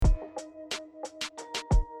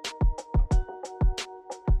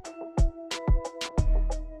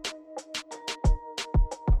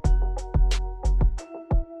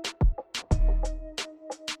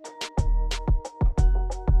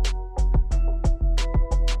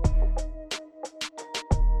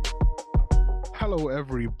Hello,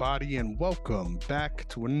 everybody, and welcome back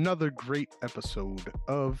to another great episode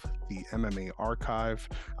of the MMA Archive.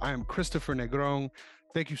 I am Christopher Negron.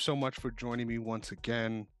 Thank you so much for joining me once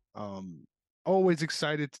again. Um, Always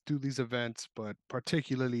excited to do these events, but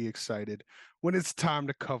particularly excited when it's time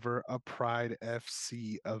to cover a Pride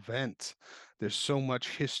FC event. There's so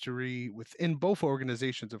much history within both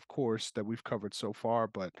organizations, of course, that we've covered so far,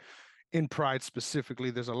 but in Pride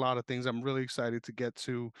specifically, there's a lot of things I'm really excited to get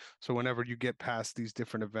to. So whenever you get past these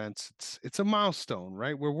different events, it's a milestone,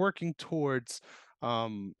 right? We're working towards a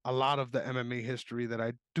lot of the MMA history that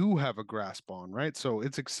I do have a grasp on, right? So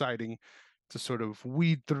it's exciting to sort of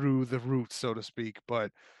weed through the roots, so to speak.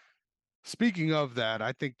 But speaking of that,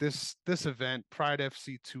 I think this event, Pride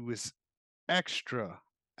FC2, is extra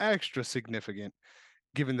significant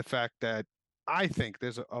given the fact that I think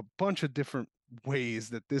there's a bunch of different ways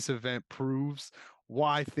that this event proves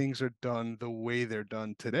why things are done the way they're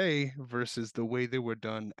done today versus the way they were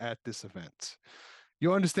done at this event.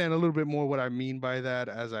 You'll understand a little bit more what I mean by that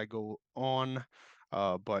as I go on.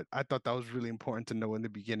 But I thought that was really important to know in the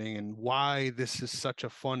beginning and why this is such a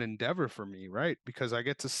fun endeavor for me, right? Because I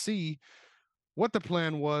get to see what the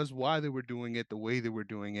plan was, why they were doing it, the way they were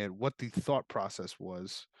doing it, what the thought process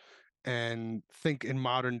was, and think in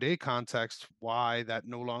modern day context why that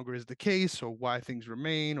no longer is the case, or why things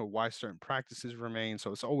remain, or why certain practices remain.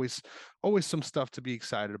 So it's always some stuff to be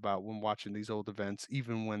excited about when watching these old events,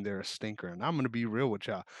 even when they're a stinker. And I'm going to be real with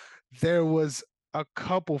y'all, there was a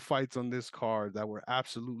couple fights on this card that were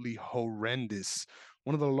absolutely horrendous.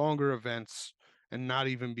 One of the longer events, and not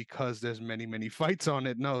even because there's many fights on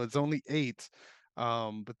it. No, it's only 8.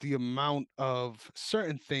 But the amount of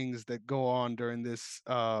certain things that go on during this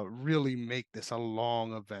really make this a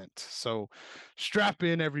long event. So strap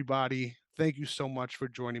in, everybody. Thank you so much for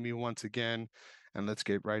joining me once again, and let's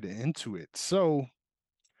get right into it. So,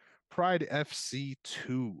 Pride FC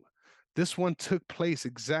 2. This one took place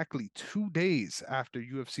exactly 2 days after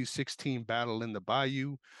UFC 16 Battle in the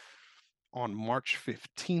Bayou on March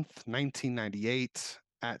 15th, 1998,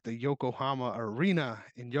 at the Yokohama Arena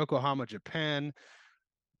in Yokohama, Japan.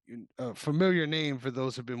 A familiar name for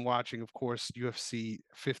those who've been watching, of course. UFC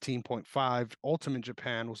 15.5 Ultimate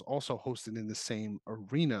Japan was also hosted in the same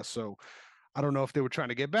arena. So I don't know if they were trying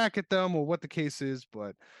to get back at them or what the case is,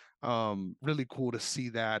 but really cool to see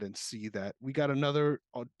that and see that we got another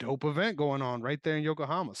dope event going on right there in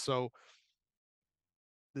Yokohama. So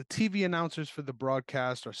the TV announcers for the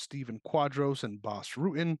broadcast are Steven Quadros and Boss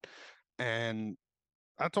Rutan. And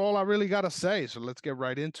that's all I really got to say. So let's get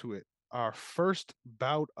right into it. Our first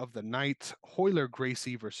bout of the night, Hoyler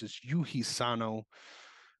Gracie versus Yuhi Sano.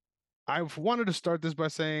 I've wanted to start this by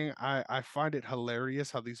saying I find it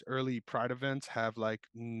hilarious how these early Pride events have like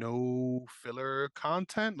no filler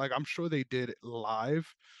content. Like I'm sure they did it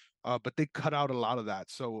live, but they cut out a lot of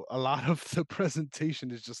that. So a lot of the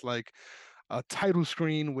presentation is just like a title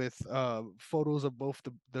screen with photos of both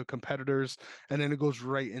the competitors, and then it goes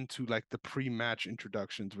right into like the pre-match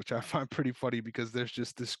introductions, which I find pretty funny because there's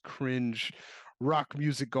just this cringe rock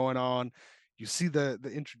music going on. You see the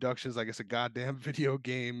introductions like it's a goddamn video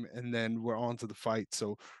game, and then we're on to the fight.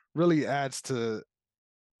 So really adds to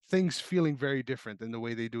things feeling very different than the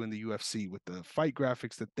way they do in the UFC with the fight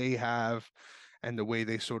graphics that they have and the way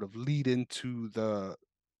they sort of lead into the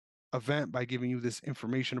event by giving you this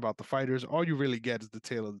information about the fighters. All you really get is the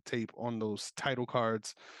tail of the tape on those title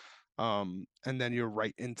cards. And then you're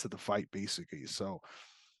right into the fight basically. So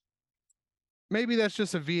maybe that's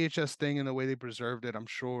just a VHS thing in the way they preserved it. I'm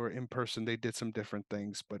sure in person they did some different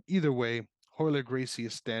things, but either way, Hoyler Gracie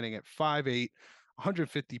is standing at 5'8",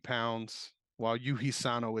 150 pounds, while Yuhi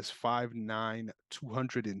Sano is 5'9",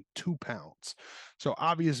 202 pounds. So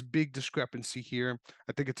obvious big discrepancy here.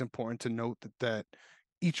 I think it's important to note that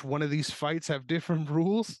each one of these fights have different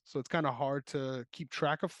rules, so it's kind of hard to keep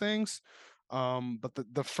track of things. But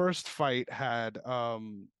the first fight had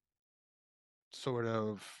sort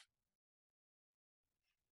of,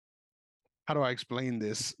 how do I explain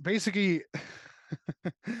this? Basically,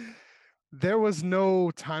 there was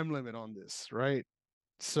no time limit on this, right?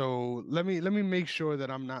 So let me make sure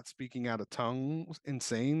that I'm not speaking out of tongue in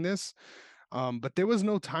saying this. But there was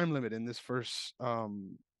no time limit in this first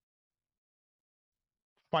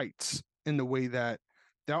fights in the way that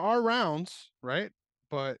there are rounds, right?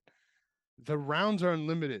 But the rounds are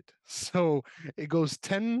unlimited. So it goes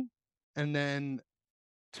 10 and then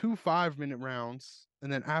 2 5-minute rounds. And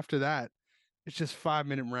then after that, it's just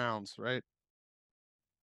 5-minute rounds, right?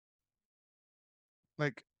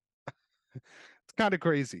 Like it's kind of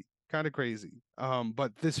crazy, kind of crazy.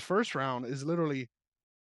 But this first round is literally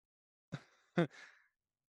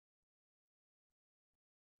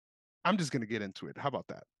I'm just going to get into it. How about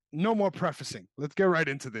that? No more prefacing. Let's get right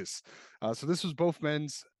into this. So this was both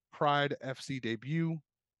men's Pride FC debut.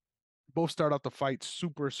 Both start out the fight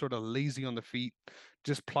super sort of lazy on the feet,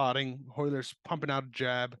 just plotting. Hoyler's pumping out a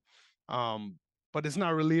jab, um, but it's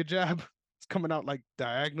not really a jab. It's coming out like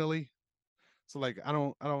diagonally. So like I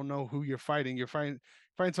don't know who you're fighting. You're fighting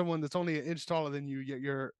someone that's only an inch taller than you, yet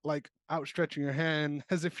you're like outstretching your hand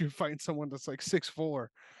as if you're fighting someone that's like 6'4".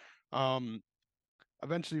 Um,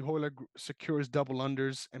 Eventually Hoyler secures double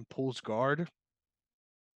unders and pulls guard.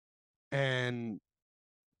 And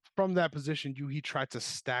from that position, he tried to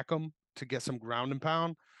stack him to get some ground and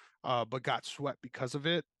pound, but got swept because of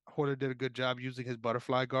it. Hoyler did a good job using his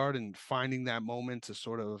butterfly guard and finding that moment to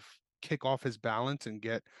sort of kick off his balance and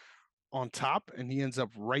get on top, and he ends up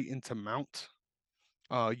right into mount.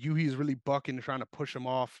 Yuhi is really bucking, trying to push him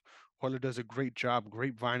off. Hoyler does a great job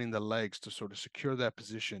grapevining the legs to sort of secure that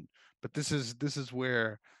position. But this is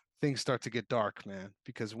where things start to get dark, man,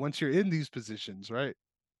 because once you're in these positions, right,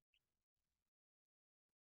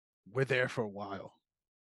 we're there for a while.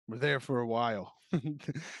 We're there for a while.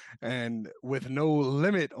 And with no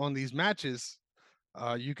limit on these matches,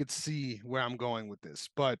 you could see where I'm going with this.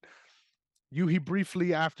 But Yuhi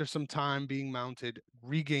briefly, after some time being mounted,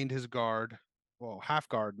 regained his guard. Well, half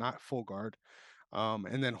guard, not full guard.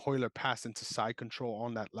 And then Hoyler passed into side control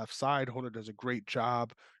on that left side. Hoyler does a great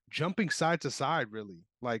job jumping side to side, really,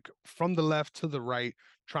 like from the left to the right,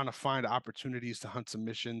 trying to find opportunities to hunt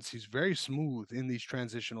submissions. He's very smooth in these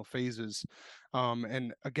transitional phases.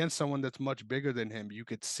 And against someone that's much bigger than him, you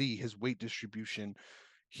could see his weight distribution.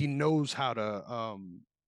 He knows how to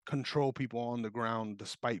control people on the ground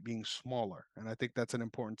despite being smaller. And I think that's an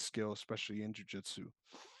important skill, especially in jiu-jitsu.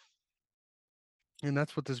 And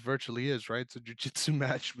that's what this virtually is, right? It's a jiu-jitsu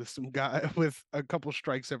match with some guy with a couple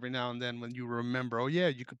strikes every now and then when you remember, oh yeah,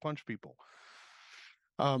 you could punch people.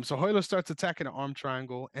 So Hoyler starts attacking an arm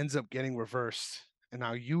triangle, ends up getting reversed, and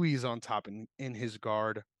now Yui's on top in his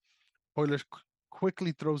guard. Hoyler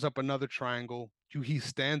quickly throws up another triangle. Yui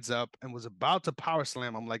stands up and was about to power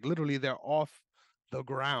slam him, like literally they're off the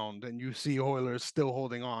ground, and you see Hoyler still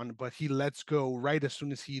holding on, but he lets go right as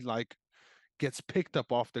soon as he like gets picked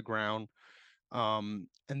up off the ground. And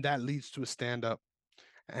that leads to a stand up.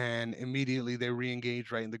 And immediately they re-engage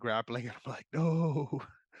right in the grappling. And I'm like, no,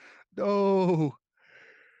 no.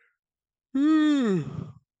 And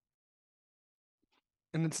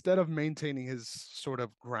instead of maintaining his sort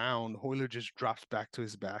of ground, Hoyler just drops back to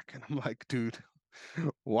his back. And I'm like, dude,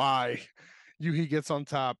 why? He gets on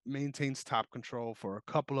top, maintains top control for a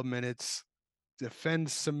couple of minutes,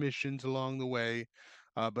 defends submissions along the way,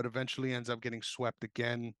 but eventually ends up getting swept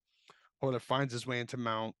again. Hoyler finds his way into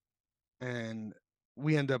mount, and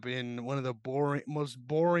we end up in one of the most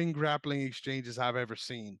boring grappling exchanges I've ever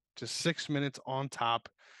seen. Just 6 minutes on top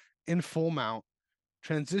in full mount,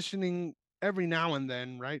 transitioning every now and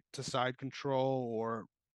then, right, to side control or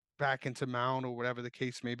back into mount or whatever the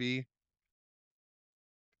case may be.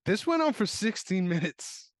 This went on for 16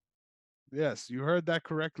 minutes. Yes, you heard that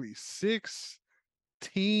correctly.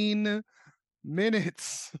 16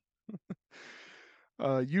 minutes.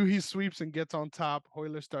 Yuhi sweeps and gets on top.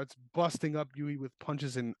 Hoyler starts busting up Yuhi with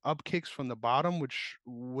punches and up kicks from the bottom, which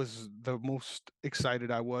was the most excited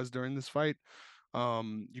I was during this fight.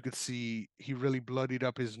 You could see he really bloodied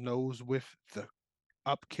up his nose with the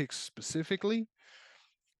up kicks specifically.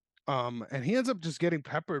 And he ends up just getting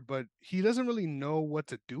peppered, but he doesn't really know what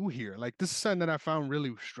to do here. Like, this is something that I found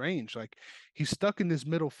really strange. Like, he's stuck in this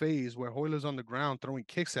middle phase where Hoyler's on the ground throwing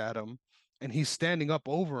kicks at him, and he's standing up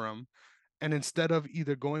over him. And instead of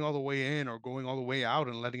either going all the way in or going all the way out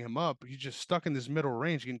and letting him up, he's just stuck in this middle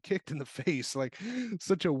range, getting kicked in the face. Like,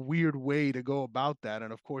 such a weird way to go about that.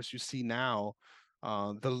 And of course, you see now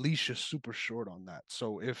the leash is super short on that.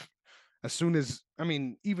 So as soon as, I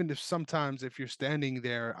mean, even if sometimes if you're standing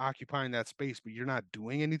there occupying that space, but you're not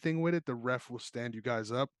doing anything with it, the ref will stand you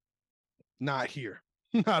guys up. Not here.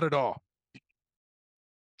 Not at all.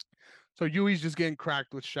 So Yui's just getting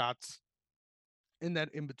cracked with shots in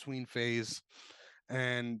that in-between phase.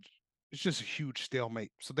 And it's just a huge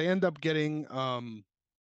stalemate. So they end up getting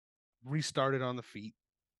restarted on the feet.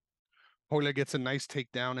 Hoyler gets a nice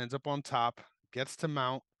takedown, ends up on top, gets to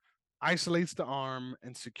mount, isolates the arm,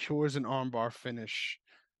 and secures an armbar finish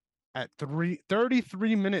at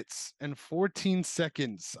 33 minutes and 14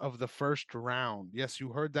 seconds of the first round. Yes, you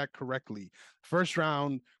heard that correctly. First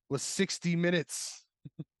round was 60 minutes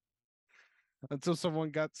until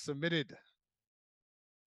someone got submitted.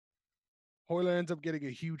 Hoyler ends up getting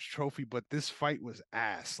a huge trophy, but this fight was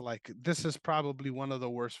ass. Like, this is probably one of the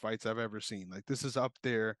worst fights I've ever seen. Like, this is up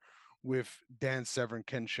there with Dan Severn,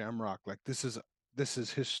 Ken Shamrock. Like, this is this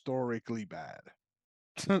is historically bad.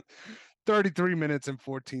 33 minutes and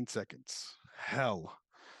 14 seconds. Hell.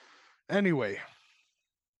 Anyway,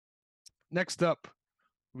 next up,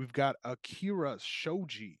 we've got Akira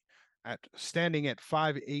Shoji standing at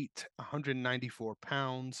 5'8", 194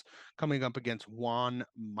 pounds, coming up against Juan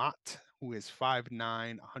Mott, who is 5'9",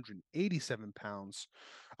 187 pounds.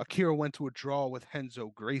 Akira went to a draw with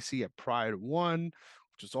Renzo Gracie at Pride 1,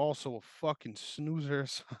 which is also a fucking snoozer.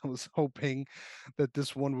 So I was hoping that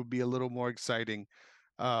this one would be a little more exciting.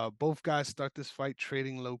 Both guys start this fight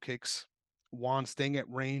trading low kicks. Juan staying at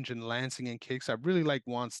range and lancing in kicks. I really like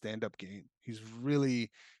Juan's stand-up game. He really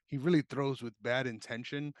throws with bad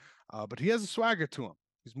intention, but he has a swagger to him.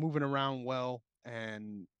 He's moving around well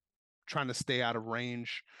and trying to stay out of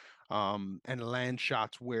range, and land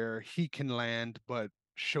shots where he can land, but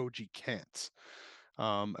Shoji can't.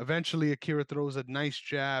 Eventually, Akira throws a nice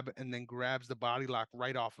jab and then grabs the body lock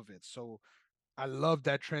right off of it. So I love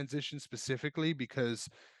that transition specifically because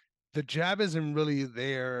the jab isn't really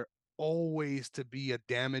there always to be a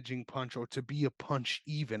damaging punch or to be a punch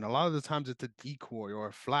even. A lot of the times it's a decoy or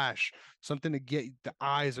a flash, something to get the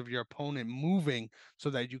eyes of your opponent moving so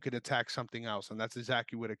that you could attack something else. And that's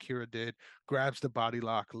exactly what Akira did. Grabs the body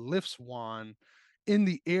lock, lifts Juan in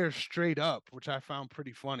the air straight up, which I found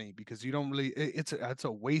pretty funny because you don't really it's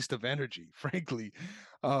a waste of energy, frankly.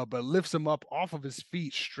 But lifts him up off of his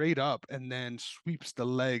feet straight up and then sweeps the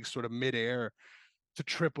legs sort of midair to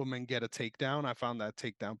trip him and get a takedown. I found that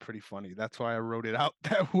takedown pretty funny. That's why I wrote it out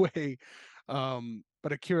that way.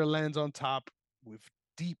 But Akira lands on top with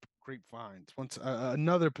deep grapevines. Once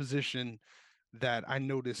another position that I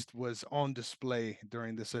noticed was on display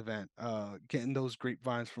during this event. Getting those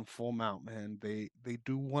grapevines from full mount, man, they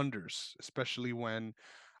do wonders, especially when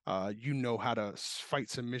you know how to fight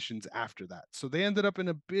submissions after that. So they ended up in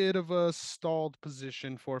a bit of a stalled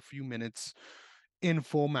position for a few minutes in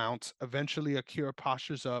full mount. Eventually, Akira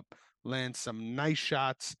postures up, lands some nice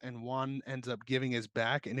shots, and Juan ends up giving his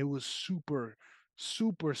back. And it was super,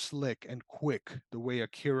 super slick and quick the way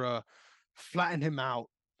Akira flattened him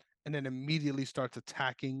out and then immediately starts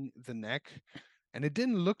attacking the neck. And it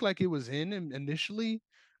didn't look like it was in initially,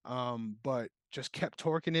 but just kept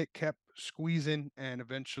torquing it, kept squeezing, and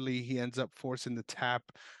eventually he ends up forcing the tap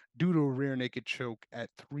due to a rear naked choke at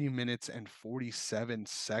 3 minutes and 47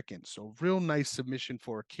 seconds. So real nice submission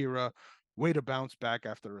for Akira. Way to bounce back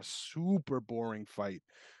after a super boring fight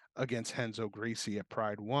against Renzo Gracie at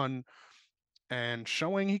Pride 1 and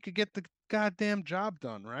showing he could get the goddamn job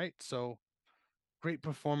done, right? So great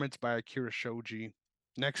performance by Akira Shoji.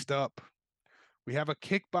 Next up, we have a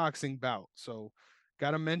kickboxing bout. So,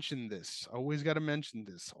 got to mention this. Always got to mention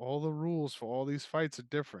this. All the rules for all these fights are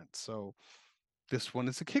different. So, this one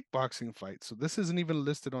is a kickboxing fight. So, this isn't even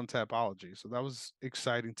listed on Tapology. So, that was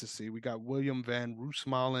exciting to see. We got William Van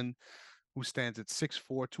Roosmalen, who stands at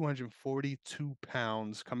 6'4", 242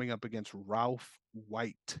 pounds, coming up against Ralph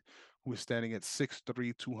White, who is standing at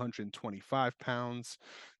 6'3", 225 pounds.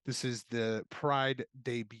 This is the Pride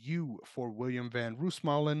debut for William Van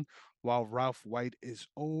Roosmalen, while Ralph White is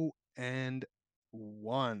 0-1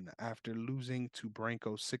 after losing to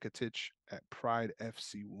Branko Sikatic at Pride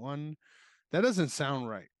FC1. That doesn't sound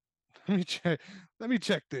right. Let me check. Let me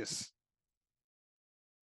check this.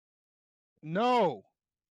 No,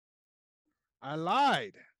 I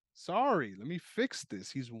lied. Sorry. Let me fix this.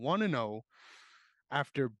 He's 1-0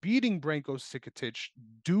 after beating Branko Sikatic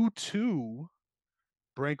due to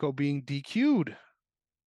Branko being DQ'd.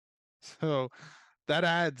 So that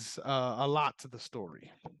adds a lot to the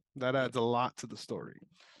story. That adds a lot to the story.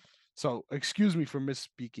 So excuse me for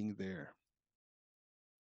misspeaking there.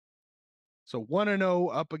 So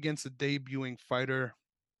 1-0 up against a debuting fighter.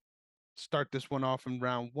 Start this one off in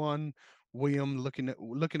round one. William looking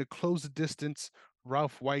to close the distance.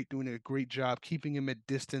 Ralph White doing a great job keeping him at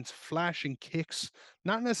distance, flashing kicks,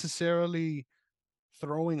 not necessarily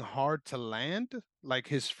throwing hard to land, like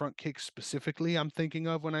his front kick specifically. I'm thinking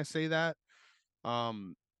of when I say that.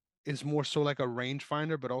 Is more so like a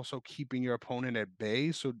rangefinder, but also keeping your opponent at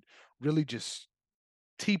bay. So really just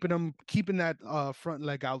keeping that front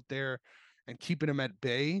leg out there and keeping him at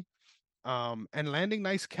bay. And landing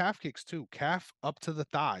nice calf kicks too. Calf up to the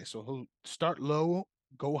thigh. So he'll start low,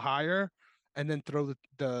 go higher, and then throw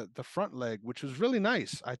the front leg, which was really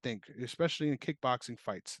nice, I think, especially in kickboxing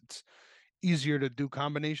fights. It's easier to do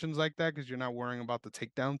combinations like that because you're not worrying about the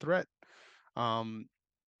takedown threat.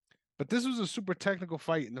 But this was a super technical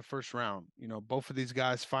fight in the first round. You know, both of these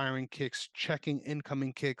guys firing kicks, checking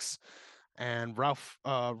incoming kicks, and Ralph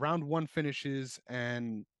round one finishes.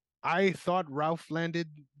 And I thought Ralph landed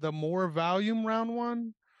the more volume round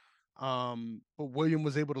one, But William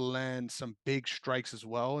was able to land some big strikes as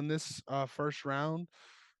well in this first round.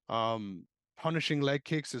 Um, Punishing leg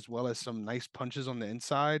kicks as well as some nice punches on the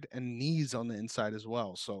inside and knees on the inside as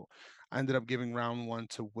well. So I ended up giving round one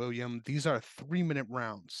to William. These are 3 minute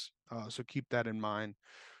rounds. So keep that in mind.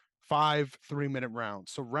 5 3 minute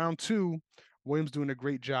rounds. So round two, Williams doing a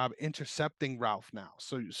great job intercepting Ralph now.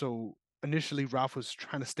 So initially Ralph was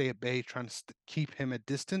trying to stay at bay, trying to keep him at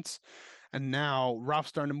distance. And now Ralph's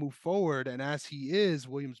starting to move forward. And as he is,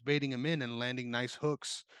 Williams baiting him in and landing nice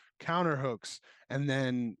hooks, counter hooks, and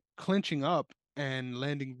then clinching up and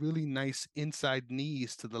landing really nice inside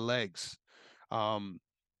knees to the legs. Um,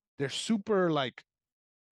 they're super like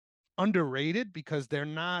underrated because they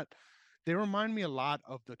remind me a lot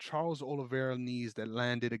of the Charles Oliveira knees that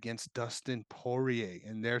landed against Dustin Poirier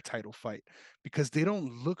in their title fight because they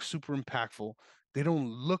don't look super impactful. They don't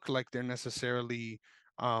look like they're necessarily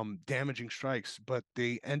damaging strikes, but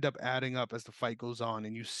they end up adding up as the fight goes on,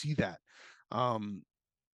 and you see that. Um,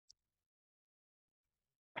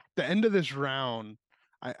 the end of this round,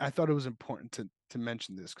 I thought it was important to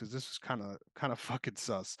mention this because this was kind of fucking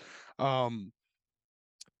sus. Um,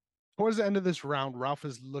 Towards the end of this round, Ralph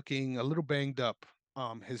is looking a little banged up.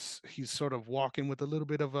 He's sort of walking with a little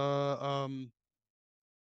bit of a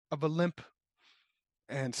limp.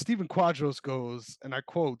 And Stephen Quadros goes, and I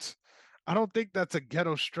quote, "I don't think that's a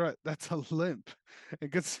ghetto strut. That's a limp."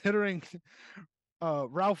 And considering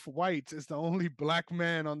Ralph White is the only black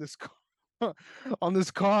man on this on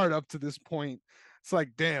this card up to this point, it's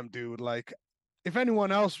like, damn, dude. Like, if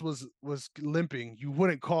anyone else was limping, you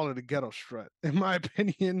wouldn't call it a ghetto strut, in my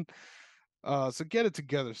opinion. So get it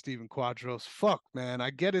together, Stephen Quadros. Fuck, man. I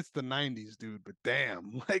get it's the 90s, dude, but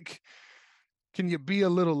damn, like, can you be a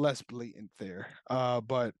little less blatant there?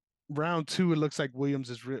 But round two, it looks like William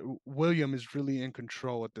is really in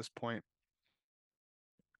control at this point.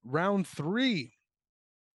 Round three,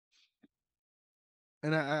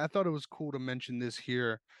 and I thought it was cool to mention this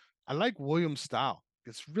here. I like William's style.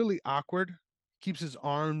 It's really awkward. Keeps his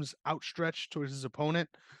arms outstretched towards his opponent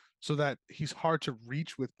so that he's hard to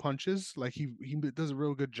reach with punches. Like he does a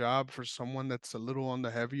real good job for someone that's a little on the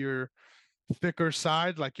heavier, thicker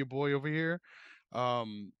side, like your boy over here.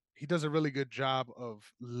 He does a really good job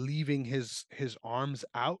of leaving his arms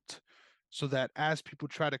out so that as people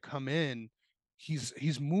try to come in,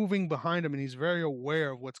 he's moving behind him and he's very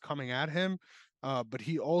aware of what's coming at him. But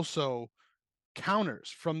he also counters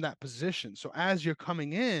from that position. So as you're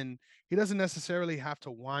coming in, he doesn't necessarily have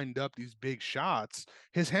to wind up these big shots.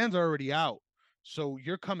 His hands are already out. So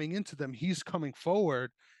you're coming into them, he's coming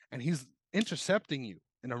forward and he's intercepting you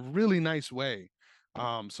in a really nice way.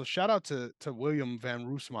 So shout out to William Van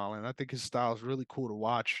Roosmalen. I think his style is really cool to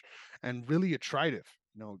watch and really attractive.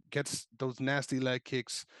 Gets those nasty leg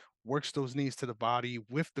kicks, works those knees to the body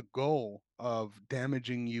with the goal of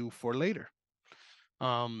damaging you for later.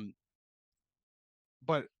 Um,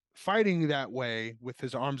 but fighting that way with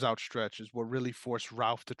his arms outstretched is what really forced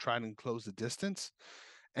Ralph to try and close the distance.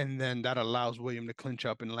 And then that allows William to clinch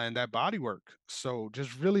up and land that body work. So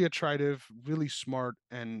just really attractive, really smart,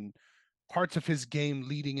 and parts of his game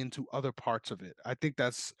leading into other parts of it. I think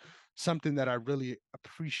that's something that I really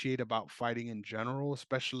appreciate about fighting in general,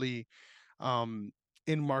 especially um,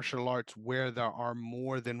 in martial arts where there are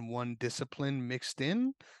more than one discipline mixed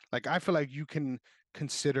in. Like I feel like you can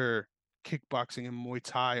consider kickboxing and Muay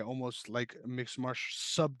Thai almost like mixed martial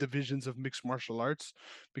subdivisions of mixed martial arts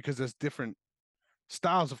because there's different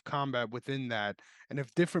styles of combat within that. And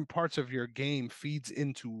if different parts of your game feeds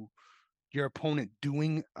into your opponent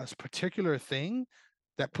doing a particular thing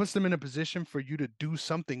that puts them in a position for you to do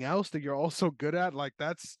something else that you're also good at, like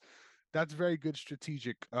that's very good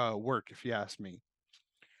strategic work, if you ask me.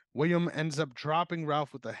 William ends up dropping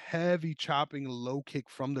Ralph with a heavy chopping low kick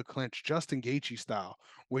from the clinch, Justin Gaethje style,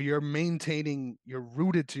 where you're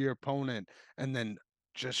rooted to your opponent, and then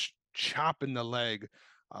just chopping the leg.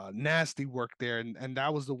 Nasty work there, and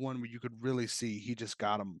that was the one where you could really see he just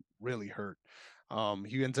got him really hurt.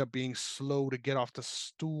 He ends up being slow to get off the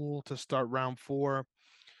stool to start round four,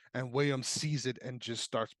 and Williams sees it and just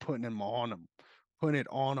starts putting it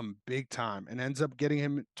on him big time, and ends up getting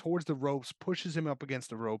him towards the ropes, pushes him up against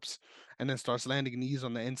the ropes, and then starts landing knees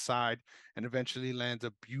on the inside, and eventually lands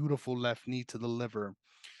a beautiful left knee to the liver.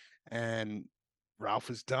 And Ralph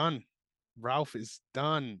is done. Ralph is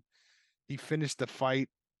done. He finished the fight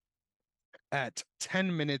at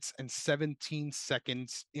 10 minutes and 17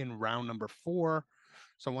 seconds in round number four.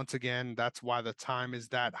 So once again, that's why the time is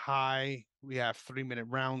that high. We have 3 minute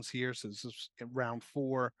rounds here. So this is round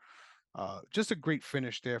four. Just a great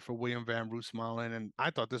finish there for William Van Roosmalen. And I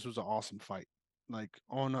thought this was an awesome fight. Like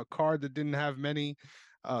on a card that didn't have many,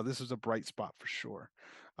 This was a bright spot for sure.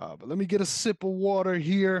 But let me get a sip of water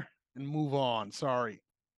here and move on. Sorry.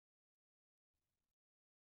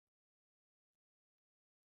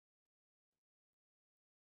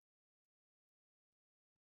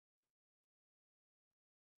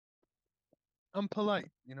 I'm polite,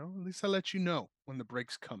 at least I let you know when the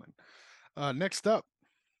break's coming. Next up,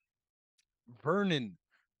 Vernon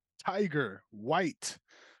Tiger White,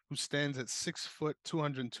 who stands at 6 foot,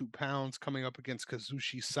 202 pounds, coming up against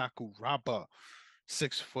Kazushi Sakuraba,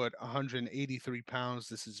 6 foot, 183 pounds.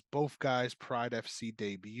 This is both guys' Pride FC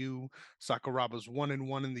debut. Sakuraba's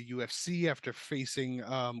 1-1 in the UFC after facing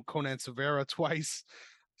Conan Severa twice.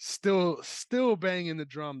 Still banging the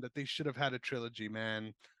drum that they should have had a trilogy,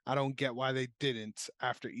 man. I don't get why they didn't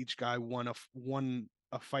after each guy won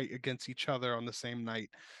a fight against each other on the same night.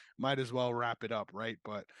 Might as well wrap it up, right?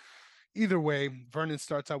 But either way, Vernon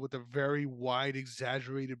starts out with a very wide,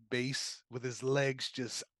 exaggerated base with his legs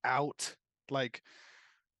just out. Like,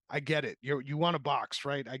 I get it. You want to box,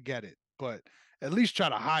 right? I get it. But at least try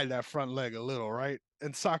to hide that front leg a little, right?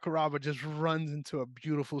 And Sakuraba just runs into a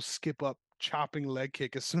beautiful skip up chopping leg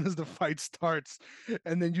kick as soon as the fight starts.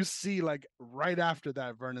 And then you see like right after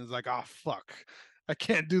that, Vernon's like, oh fuck. I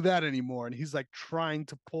can't do that anymore. And he's like trying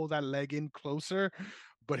to pull that leg in closer,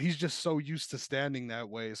 but he's just so used to standing that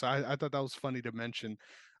way. So I thought that was funny to mention.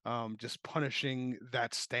 Just punishing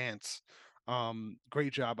that stance.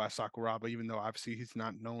 Great job by Sakuraba, even though obviously he's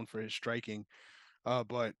not known for his striking.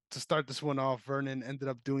 But to start this one off, Vernon ended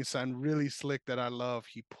up doing something really slick that I love.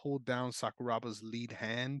 He pulled down Sakuraba's lead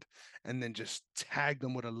hand and then just tagged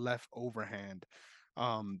him with a left overhand.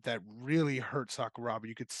 That really hurt Sakuraba.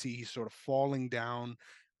 You could see he's sort of falling down,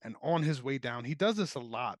 and on his way down, he does this a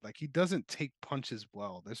lot. Like he doesn't take punches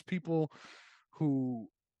well. There's people who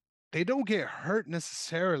they don't get hurt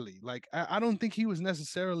necessarily. Like I don't think he was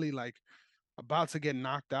necessarily like about to get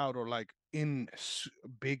knocked out or like in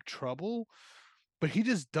big trouble, but he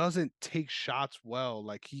just doesn't take shots well.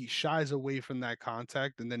 Like he shies away from that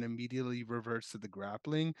contact and then immediately reverts to the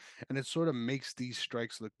grappling, and it sort of makes these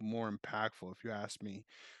strikes look more impactful, if you ask me.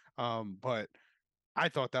 But I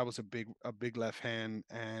thought that was a big left hand,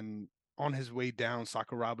 and on his way down,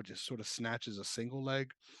 Sakuraba just sort of snatches a single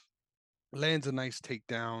leg, lands a nice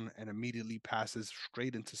takedown, and immediately passes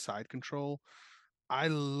straight into side control. I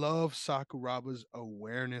love Sakuraba's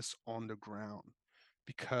awareness on the ground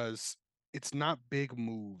because it's not big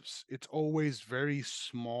moves. It's always very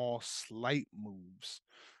small, slight moves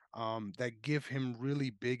that give him really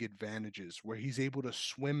big advantages where he's able to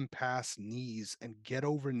swim past knees and get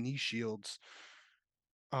over knee shields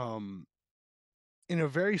um, in a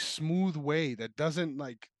very smooth way that doesn't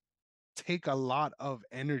like take a lot of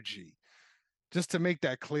energy. Just to make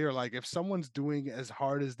that clear, like if someone's doing as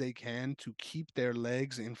hard as they can to keep their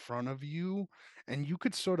legs in front of you, and you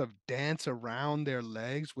could sort of dance around their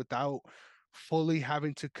legs without fully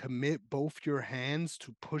having to commit both your hands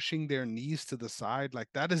to pushing their knees to the side, like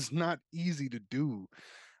that is not easy to do.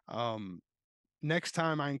 Um, Next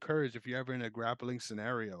time, I encourage if you're ever in a grappling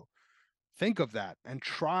scenario, think of that and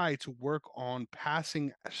try to work on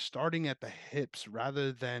passing starting at the hips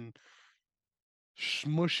rather than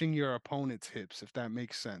smushing your opponent's hips, if that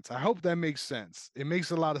makes sense. I hope that makes sense. It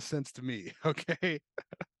makes a lot of sense to me. Okay.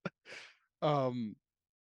 um,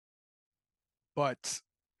 but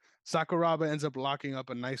Sakuraba ends up locking up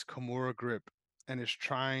a nice Kimura grip and is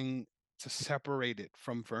trying to separate it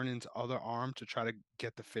from Vernon's other arm to try to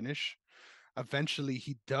get the finish. Eventually,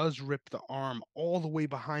 he does rip the arm all the way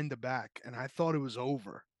behind the back, and I thought it was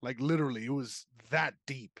over. Like literally, it was that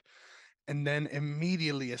deep. And then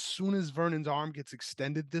immediately, as soon as Vernon's arm gets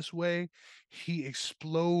extended this way, he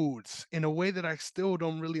explodes in a way that I still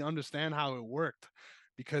don't really understand how it worked.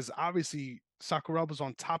 Because obviously, Sakuraba's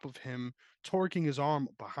on top of him, torquing his arm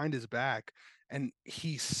behind his back, and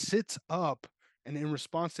he sits up. And in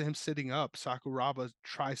response to him sitting up, Sakuraba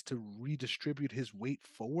tries to redistribute his weight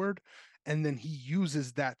forward. And then he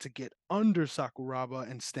uses that to get under Sakuraba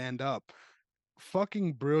and stand up.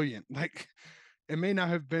 Fucking brilliant. Like, it may not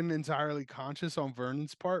have been entirely conscious on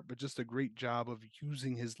Vernon's part, but just a great job of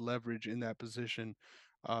using his leverage in that position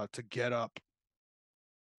to get up.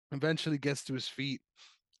 Eventually gets to his feet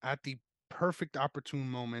at the perfect opportune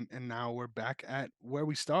moment, and now we're back at where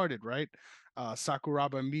we started, right?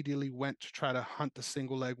 Sakuraba immediately went to try to hunt the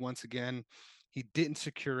single leg once again. He didn't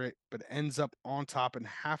secure it, but ends up on top in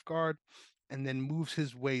half guard and then moves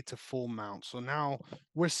his way to full mount. So now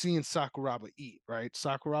we're seeing Sakuraba eat, right?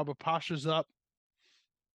 Sakuraba postures up,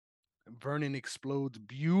 Vernon explodes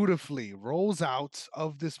beautifully, rolls out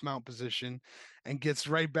of this mount position, and gets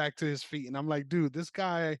right back to his feet. And I'm like, dude, this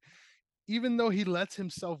guy, even though he lets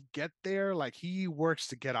himself get there, like he works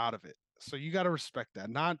to get out of it. So you got to respect that.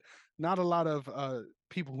 Not a lot of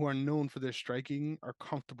people who are known for their striking are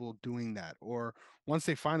comfortable doing that, or once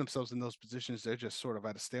they find themselves in those positions, they're just sort of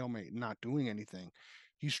at a stalemate, not doing anything.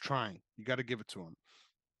 He's trying. You got to give it to him.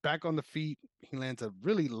 Back on the feet, he lands a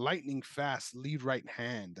really lightning fast lead right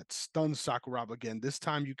hand that stuns Sakuraba again. This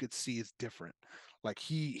time you could see it's different. Like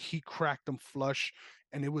he cracked him flush,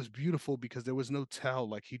 and it was beautiful because there was no tell.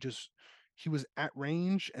 Like he was at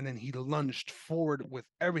range, and then he lunged forward with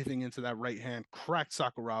everything into that right hand, cracked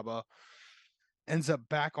Sakuraba. Ends up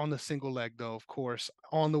back on the single leg though, of course,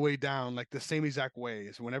 on the way down, like the same exact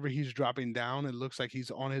way. So whenever he's dropping down, it looks like he's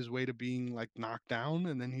on his way to being like knocked down,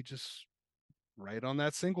 and then he just right on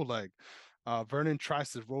that single leg. Vernon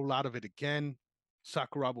tries to roll out of it again.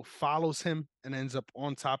 Sakuraba follows him and ends up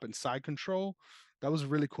on top in side control. That was a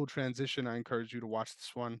really cool transition. I encourage you to watch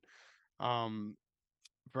this one. Um,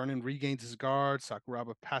 Vernon regains his guard.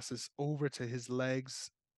 Sakuraba passes over to his legs.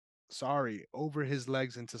 Sorry, over his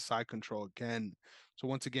legs into side control again. So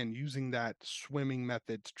once again, using that swimming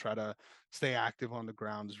method to try to stay active on the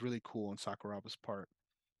ground is really cool on Sakuraba's part.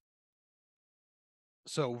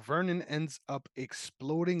 So Vernon ends up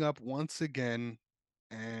exploding up once again,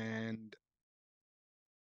 and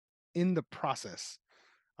in the process,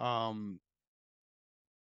 um,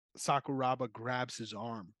 Sakuraba grabs his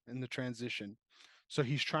arm in the transition. So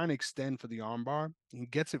he's trying to extend for the armbar. He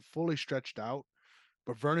gets it fully stretched out,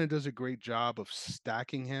 but Vernon does a great job of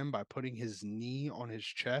stacking him by putting his knee on his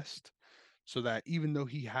chest so that even though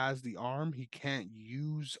he has the arm, he can't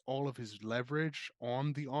use all of his leverage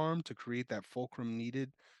on the arm to create that fulcrum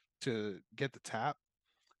needed to get the tap.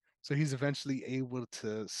 So he's eventually able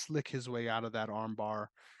to slick his way out of that armbar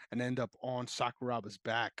and end up on Sakuraba's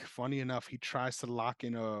back. Funny enough, he tries to lock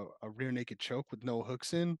in a rear naked choke with no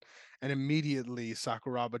hooks in, and immediately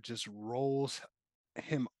Sakuraba just rolls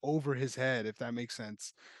him over his head, if that makes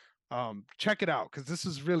sense. Check it out because this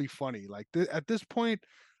is really funny. Like at this point,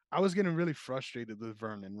 I was getting really frustrated with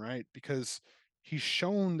Vernon, right? Because he's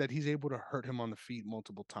shown that he's able to hurt him on the feet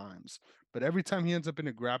multiple times, but every time he ends up in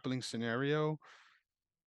a grappling scenario,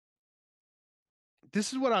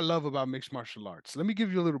 this is what I love about mixed martial arts. Let me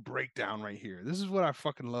give you a little breakdown right here. This is what I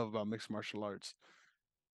fucking love about mixed martial arts.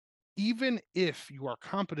 Even if you are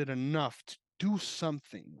competent enough to do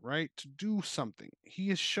something, right? To do something, he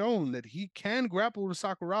has shown that he can grapple with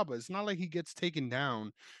Sakuraba. It's not like he gets taken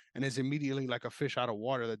down and is immediately like a fish out of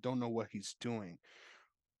water that don't know what he's doing.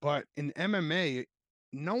 But in MMA,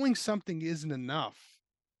 knowing something isn't enough.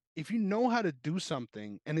 If you know how to do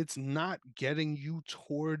something and it's not getting you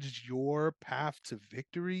towards your path to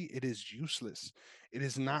victory, it is useless. It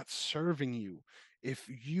is not serving you. If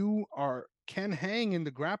you are can hang in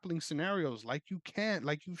the grappling scenarios like you can,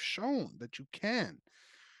 like you've shown that you can,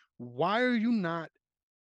 why are you not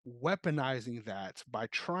weaponizing that by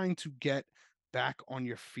trying to get back on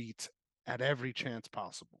your feet at every chance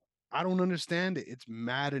possible? I don't understand it. It's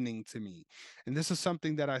maddening to me. And this is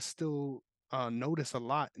something that I still notice a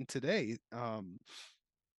lot in today.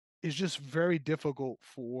 It's just very difficult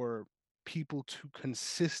for people to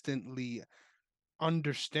consistently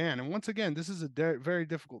understand. And once again, this is a very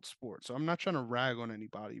difficult sport. So I'm not trying to rag on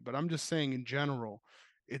anybody, but I'm just saying in general,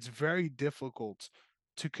 it's very difficult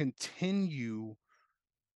to continue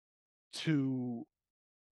to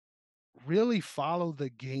really follow the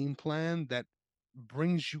game plan that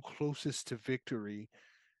brings you closest to victory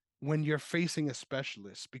when you're facing a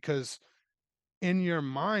specialist, because in your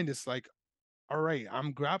mind it's like, all right,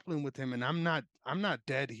 I'm grappling with him and I'm not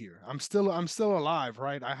dead here. I'm still alive,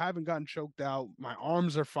 right? I haven't gotten choked out. My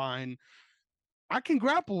arms are fine. I can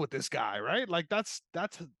grapple with this guy, right? Like that's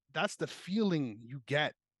the feeling you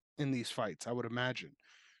get in these fights, I would imagine.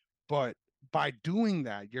 But by doing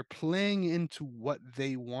that, you're playing into what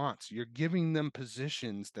they want. You're giving them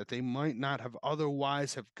positions that they might not have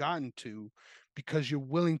otherwise have gotten to because you're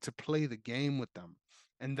willing to play the game with them.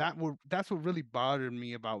 And that's what really bothered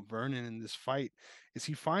me about Vernon in this fight is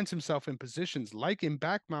he finds himself in positions like in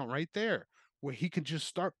back mount right there, where he can just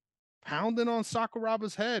start pounding on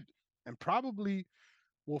Sakuraba's head and probably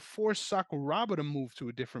will force Sakuraba to move to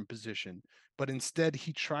a different position, but instead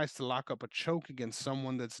he tries to lock up a choke against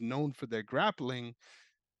someone that's known for their grappling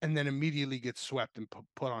and then immediately gets swept and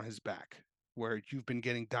put on his back, where you've been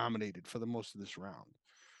getting dominated for the most of this round.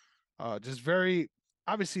 Just very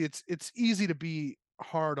obviously, it's easy to be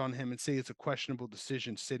hard on him and say it's a questionable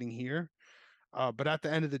decision sitting here. But at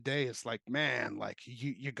the end of the day, it's like, man, like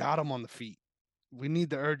you got him on the feet. We need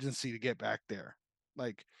the urgency to get back there.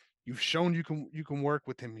 Like you've shown you can work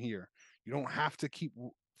with him here. You don't have to keep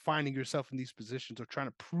finding yourself in these positions or trying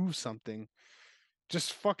to prove something.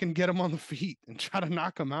 Just fucking get him on the feet and try to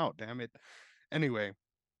knock him out, damn it. Anyway,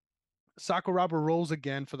 Sakuraba rolls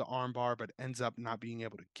again for the armbar, but ends up not being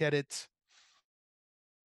able to get it.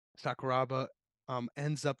 Sakuraba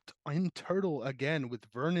ends up in turtle again with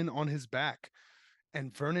Vernon on his back,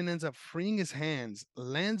 and Vernon ends up freeing his hands,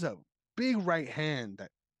 lands a big right hand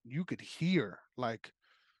that you could hear, like,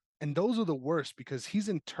 and those are the worst because he's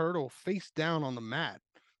in turtle face down on the mat,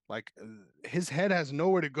 like his head has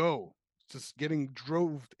nowhere to go, just getting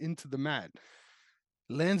drove into the mat.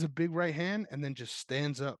 Lands a big right hand and then just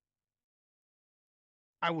stands up.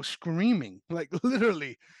 I was screaming, like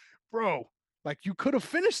literally, bro, like you could have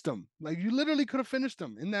finished him. Like you literally could have finished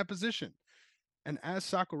him in that position. And as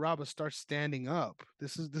Sakuraba starts standing up,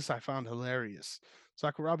 this I found hilarious.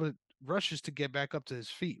 Sakuraba rushes to get back up to his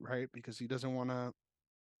feet, right? Because he doesn't want to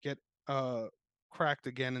get cracked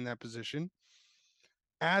again in that position.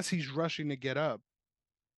 As he's rushing to get up,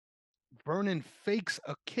 Vernon fakes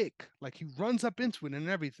a kick, like he runs up into it and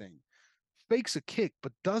everything. Fakes a kick,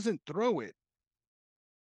 but doesn't throw it.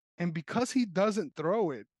 And because he doesn't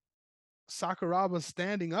throw it, Sakuraba's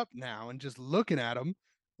standing up now and just looking at him.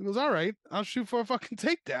 He goes, all right, I'll shoot for a fucking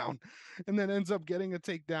takedown. And then ends up getting a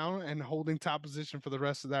takedown and holding top position for the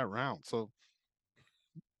rest of that round. So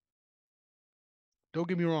don't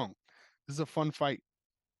get me wrong. This is a fun fight.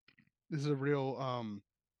 This is a real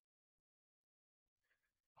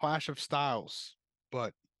clash of styles,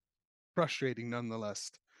 but frustrating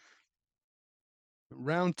nonetheless.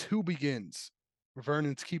 Round two begins.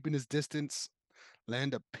 Vernon's keeping his distance,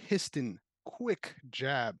 land a piston quick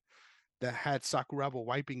jab that had Sakuraba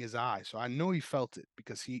wiping his eye. So I know he felt it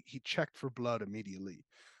because he checked for blood immediately.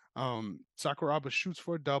 Sakuraba shoots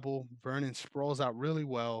for a double. Vernon sprawls out really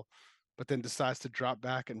well, but then decides to drop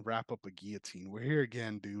back and wrap up a guillotine. We're here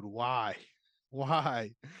again, dude. Why?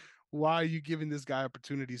 Why? Why are you giving this guy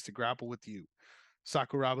opportunities to grapple with you?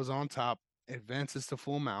 Sakuraba's on top, advances to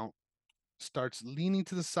full mount, starts leaning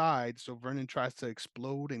to the side, so Vernon tries to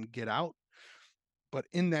explode and get out. But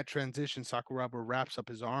in that transition, Sakuraba wraps up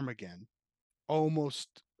his arm again, almost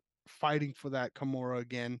fighting for that Kimura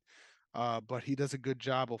again. But he does a good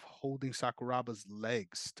job of holding Sakuraba's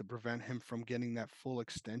legs to prevent him from getting that full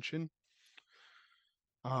extension.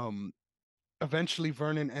 Um, Eventually,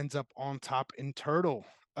 Vernon ends up on top in turtle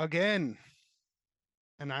again.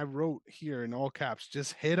 And I wrote here in all caps,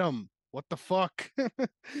 just hit him. What the fuck?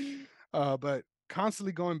 But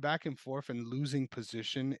constantly going back and forth and losing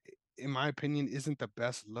position, in my opinion, isn't the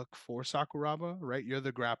best look for Sakuraba, right? You're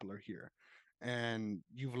the grappler here. And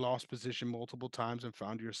you've lost position multiple times and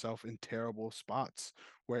found yourself in terrible spots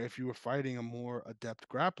where if you were fighting a more adept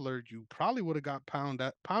grappler, you probably would have got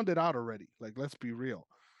pounded out already. Like, let's be real.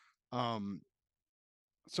 Um,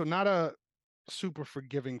 so not a super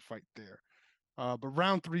forgiving fight there. But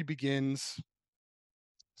round three begins.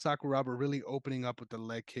 Sakuraba really opening up with the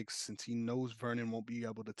leg kicks since he knows Vernon won't be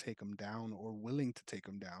able to take him down or willing to take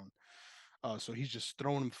him down. So he's just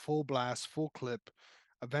throwing him full blast, full clip.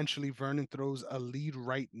 Eventually, Vernon throws a lead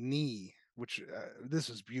right knee, which this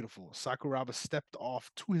is beautiful. Sakuraba stepped off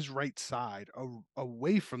to his right side,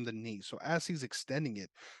 away from the knee. So as he's extending it,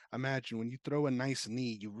 imagine when you throw a nice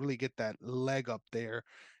knee, you really get that leg up there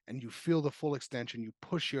and you feel the full extension. You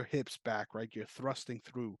push your hips back, right? You're thrusting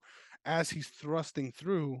through. As he's thrusting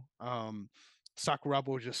through,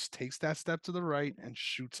 Sakuraba just takes that step to the right and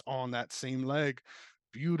shoots on that same leg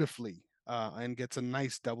beautifully and gets a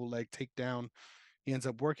nice double leg takedown. He ends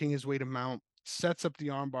up working his way to mount, sets up the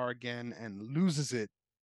armbar again, and loses it.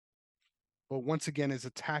 But once again is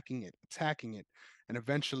attacking it. And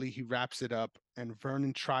eventually he wraps it up, and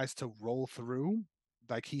Vernon tries to roll through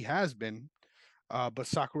like he has been. But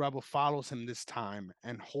Sakuraba follows him this time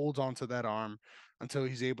and holds onto that arm until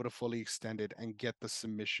he's able to fully extend it and get the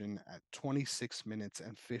submission at 26 minutes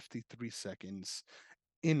and 53 seconds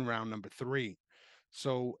in round number three.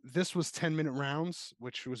 So this was 10-minute rounds,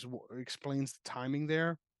 which explains the timing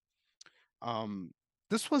there. Um,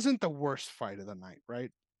 this wasn't the worst fight of the night,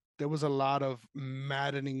 right? There was a lot of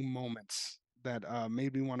maddening moments that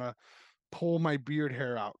made me want to pull my beard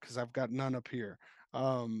hair out because I've got none up here.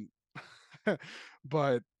 Um,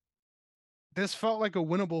 but this felt like a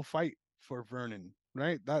winnable fight for Vernon,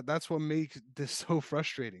 right? That's what makes this so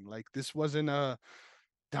frustrating. Like this wasn't a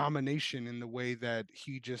domination in the way that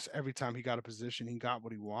he just every time he got a position, he got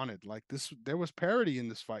what he wanted. Like this, there was parity in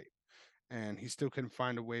this fight, and he still couldn't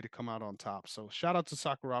find a way to come out on top. So shout out to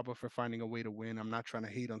Sakuraba for finding a way to win. I'm not trying to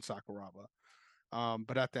hate on Sakuraba,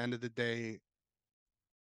 but at the end of the day,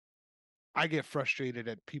 I get frustrated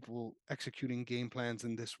at people executing game plans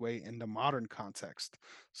in this way in the modern context.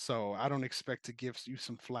 So I don't expect to give you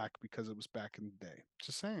some flack because it was back in the day.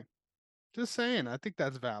 Just saying. Just saying. I think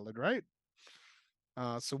that's valid, right?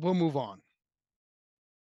 So we'll move on.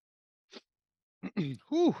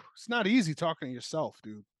 Whew, it's not easy talking to yourself,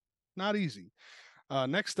 dude. Not easy.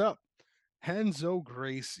 Next up, Renzo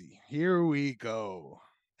Gracie. Here we go.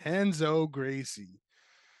 Renzo Gracie,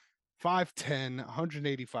 5'10",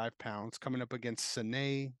 185 pounds, coming up against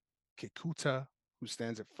Sine Kikuta, who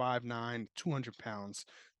stands at 5'9", 200 pounds,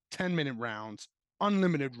 10-minute rounds,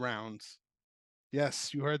 unlimited rounds.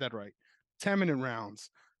 Yes, you heard that right. 10-minute rounds,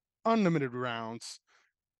 unlimited rounds.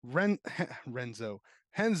 Renzo.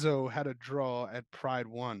 Renzo had a draw at Pride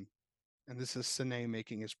 1, and this is Sine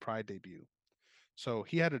making his Pride debut. So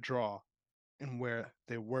he had a draw, and where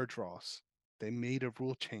there were draws, they made a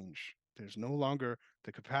rule change. There's no longer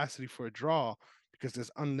the capacity for a draw because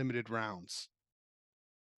there's unlimited rounds.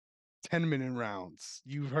 10-minute rounds.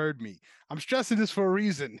 You've heard me. I'm stressing this for a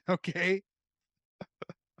reason, okay?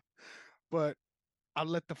 But I'll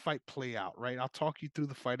let the fight play out, right? I'll talk you through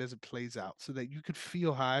the fight as it plays out so that you could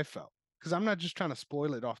feel how I felt. Because I'm not just trying to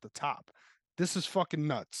spoil it off the top. This is fucking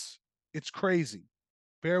nuts. It's crazy.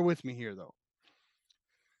 Bear with me here, though.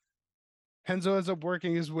 Renzo ends up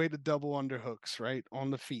working his way to double underhooks, right,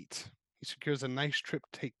 on the feet. He secures a nice trip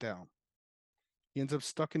takedown. He ends up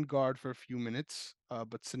stuck in guard for a few minutes,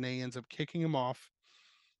 but Sine ends up kicking him off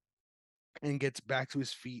and gets back to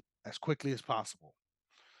his feet as quickly as possible.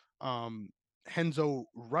 Renzo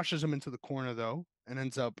rushes him into the corner, though, and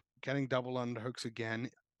ends up getting double underhooks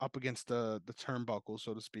again up against the turnbuckle,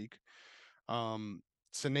 so to speak.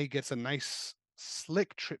 Sine gets a nice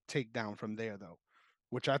slick trip takedown from there, though,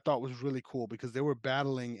 which I thought was really cool because they were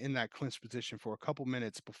battling in that clinch position for a couple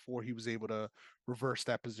minutes before he was able to reverse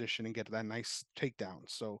that position and get that nice takedown.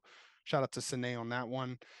 So shout out to Sine on that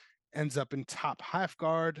one. Ends up in top half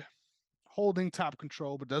guard, holding top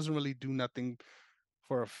control, but doesn't really do nothing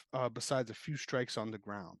for besides a few strikes on the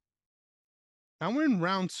ground. Now we're in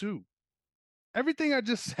round 2. Everything I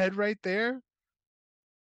just said right there,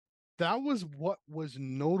 that was what was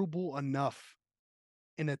notable enough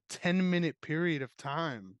in a 10-minute period of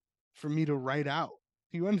time for me to write out.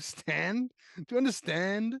 Do you understand? Do you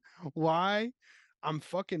understand why I'm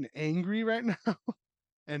fucking angry right now?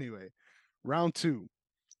 Anyway, round 2.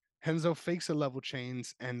 Renzo fakes a level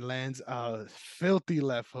chains and lands a filthy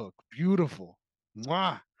left hook. Beautiful.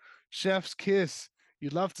 Mwah. Chef's kiss.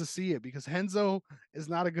 You'd love to see it because Renzo is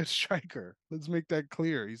not a good striker. Let's make that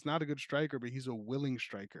clear. He's not a good striker, but he's a willing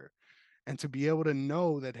striker. And to be able to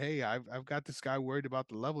know that, hey, I've got this guy worried about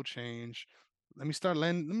the level change. Let me start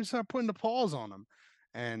putting the pause on him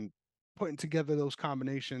and putting together those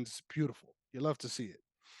combinations. Beautiful. You love to see it.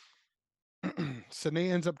 Sane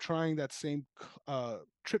ends up trying that same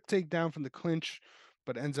trip takedown from the clinch,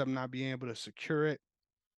 but ends up not being able to secure it.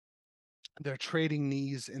 They're trading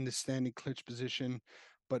knees in the standing clinch position,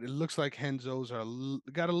 but it looks like Renzo's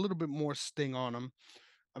got a little bit more sting on them.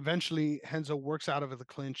 Eventually, Renzo works out of the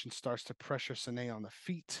clinch and starts to pressure Sane on the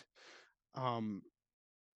feet.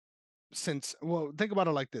 Think about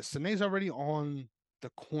it like this: Sane's already on the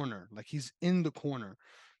corner, like he's in the corner,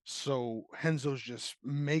 so Renzo's just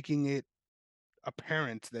making it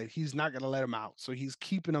apparent that he's not going to let him out. So he's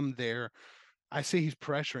keeping him there. I say he's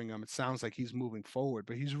pressuring him. It sounds like he's moving forward,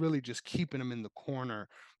 but he's really just keeping him in the corner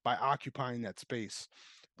by occupying that space.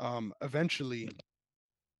 Eventually,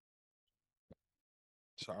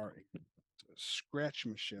 sorry, scratch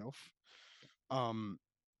myself.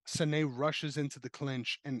 Sane rushes into the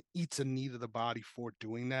clinch and eats a knee to the body for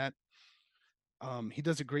doing that. He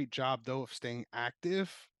does a great job, though, of staying active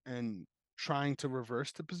and trying to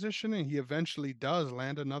reverse the position, and he eventually does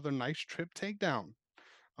land another nice trip takedown,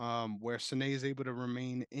 where Sane is able to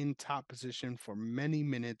remain in top position for many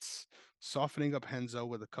minutes, softening up Renzo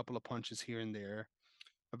with a couple of punches here and there.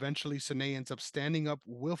 Eventually, Sane ends up standing up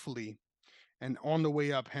willfully, and on the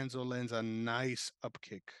way up, Renzo lands a nice up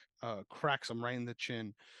kick, cracks him right in the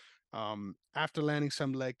chin. After landing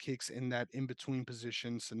some leg kicks in that in-between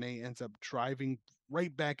position, Sane ends up driving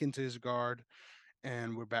right back into his guard,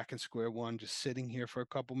 and we're back in square one, just sitting here for a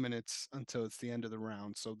couple minutes until it's the end of the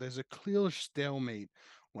round. So there's a clear stalemate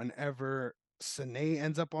whenever Sane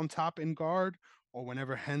ends up on top in guard or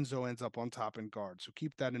whenever Renzo ends up on top in guard. So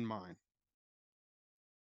keep that in mind.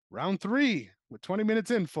 Round 3, we're 20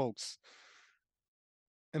 minutes in, folks.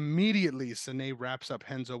 Immediately, Sane wraps up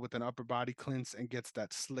Renzo with an upper body clinch and gets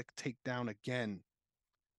that slick takedown again.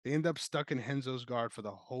 They end up stuck in Renzo's guard for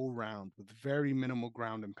the whole round with very minimal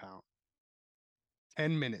ground and pound.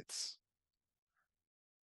 10 minutes.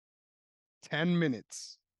 10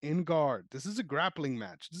 minutes in guard. This is a grappling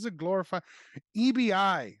match. This is a glorified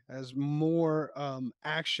EBI has more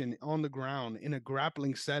action on the ground in a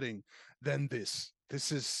grappling setting than this.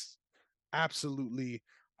 This is absolutely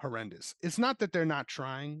horrendous. It's not that they're not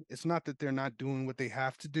trying, it's not that they're not doing what they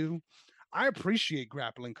have to do. I appreciate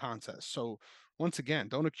grappling contests. So once again,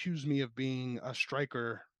 don't accuse me of being a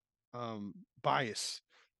striker bias.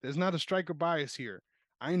 There's not a striker bias here.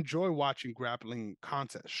 I enjoy watching grappling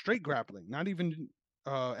contests, straight grappling, not even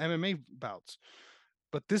MMA bouts.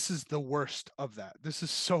 But this is the worst of that. This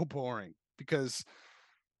is so boring because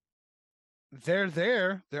they're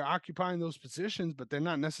there, they're occupying those positions, but they're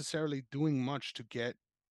not necessarily doing much to get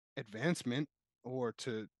advancement or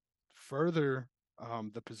to further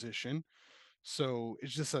the position. So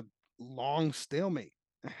it's just a long stalemate.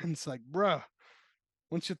 And it's like, bruh,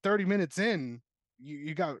 once you're 30 minutes in,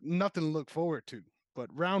 you got nothing to look forward to. But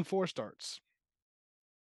round 4 starts.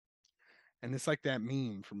 And it's like that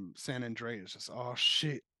meme from San Andreas, just, oh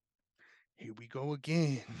shit, here we go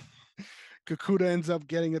again. Kakuta ends up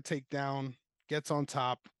getting a takedown, gets on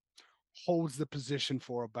top, holds the position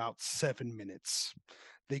for about 7 minutes.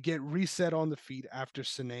 They get reset on the feet after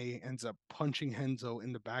Sine ends up punching Henzo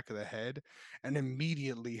in the back of the head, and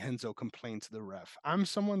immediately Henzo complains to the ref. I'm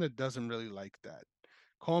someone that doesn't really like that.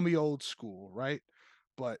 Call me old school, right?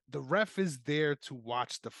 But the ref is there to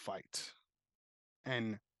watch the fight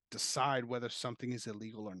and decide whether something is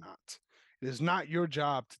illegal or not. It is not your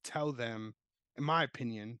job to tell them, in my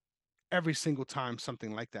opinion, every single time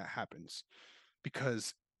something like that happens.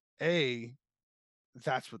 Because A,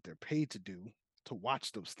 that's what they're paid to do, to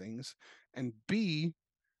watch those things. And B,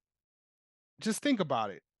 just think about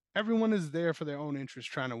it. Everyone is there for their own interest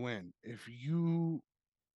trying to win. If you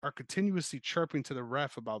are continuously chirping to the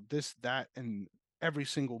ref about this, that, and every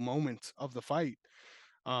single moment of the fight,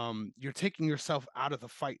 you're taking yourself out of the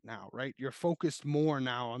fight now, right? You're focused more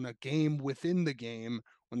now on the game within the game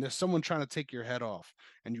when there's someone trying to take your head off.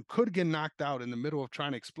 And you could get knocked out in the middle of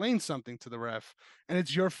trying to explain something to the ref, and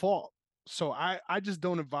it's your fault. So I just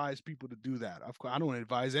don't advise people to do that. Of course, I don't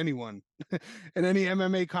advise anyone in any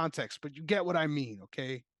MMA context, but you get what I mean,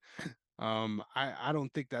 okay? I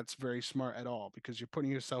don't think that's very smart at all because you're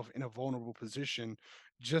putting yourself in a vulnerable position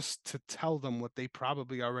just to tell them what they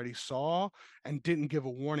probably already saw and didn't give a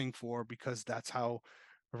warning for because that's how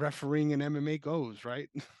refereeing in MMA goes, right?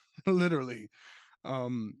 Literally.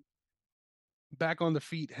 Um, Back on the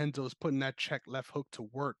feet, Henzo's putting that check left hook to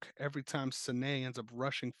work. Every time Sane ends up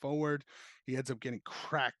rushing forward, he ends up getting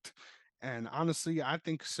cracked. And honestly, I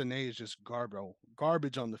think Sane is just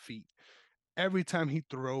garbage on the feet. Every time he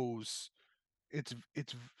throws, it's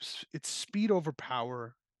speed over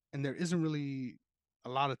power, and there isn't really a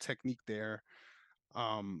lot of technique there.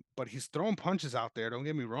 But he's throwing punches out there, don't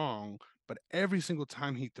get me wrong, but every single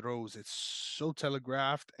time he throws, it's so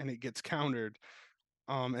telegraphed and it gets countered.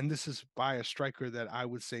 And this is by a striker that I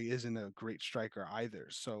would say isn't a great striker either.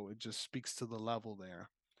 So it just speaks to the level there.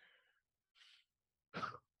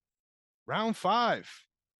 Round 5.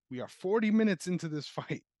 We are 40 minutes into this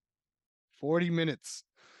fight. 40 minutes.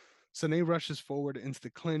 Sane rushes forward into the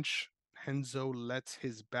clinch. Henzo lets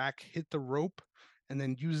his back hit the rope and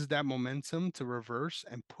then uses that momentum to reverse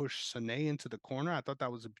and push Sane into the corner. I thought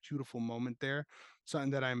that was a beautiful moment there.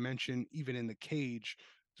 Something that I mentioned even in the cage.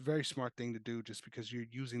 It's a very smart thing to do just because you're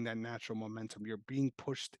using that natural momentum. You're being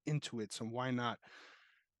pushed into it. So why not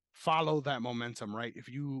follow that momentum, right?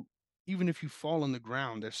 Even if you fall on the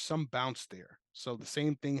ground, there's some bounce there. So the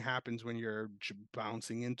same thing happens when you're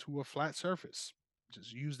bouncing into a flat surface.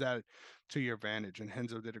 Just use that to your advantage. And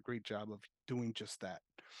Henzo did a great job of doing just that.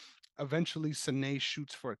 Eventually, Sane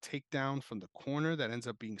shoots for a takedown from the corner that ends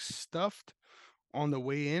up being stuffed. On the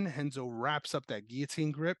way in, Henzo wraps up that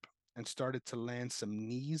guillotine grip and started to land some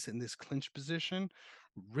knees in this clinch position.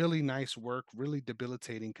 Really nice work, really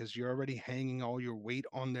debilitating because you're already hanging all your weight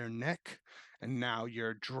on their neck and now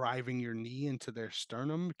you're driving your knee into their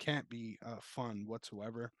sternum. Can't be fun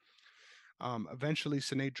whatsoever. Eventually,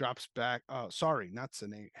 Sane drops back. Sorry, not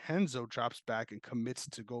Sane. Henzo drops back and commits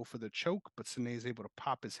to go for the choke, but Sane is able to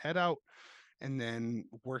pop his head out and then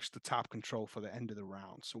works the top control for the end of the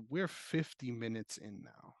round. So we're 50 minutes in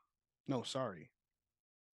now. No, sorry.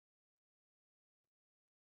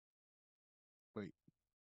 Wait.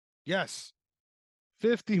 Yes,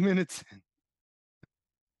 50 minutes in.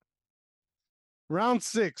 Round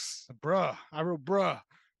 6. Bruh. I wrote, bruh.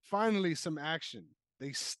 Finally, some action.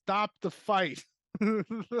 They stopped the fight.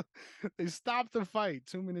 They stopped the fight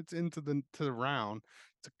 2 minutes into the round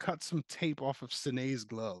to cut some tape off of Sine's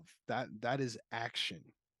glove. That is action.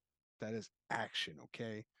 That is action,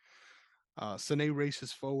 okay? Sane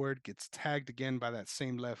races forward, gets tagged again by that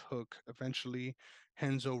same left hook. Eventually,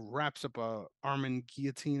 Henzo wraps up a Armin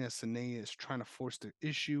guillotine as Sane is trying to force the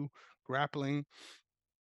issue, grappling.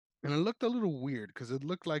 And it looked a little weird because it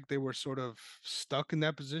looked like they were sort of stuck in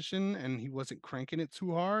that position and he wasn't cranking it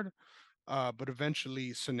too hard. But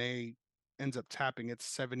eventually, Sune ends up tapping it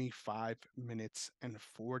 75 minutes and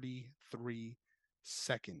 43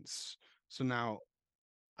 seconds. So now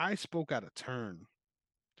I spoke out of turn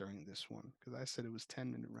during this one because I said it was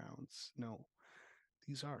 10-minute rounds. No,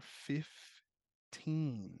 these are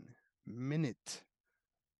 15-minute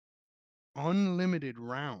unlimited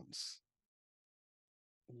rounds.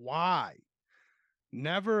 Why?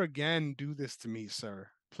 Never again do this to me, sir.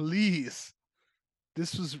 Please.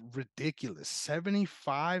 This was ridiculous.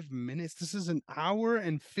 75 minutes. This is an hour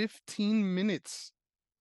and 15 minutes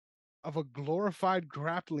of a glorified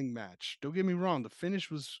grappling match. Don't get me wrong, the finish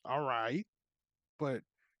was all right, but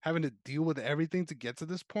having to deal with everything to get to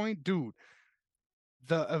this point, dude,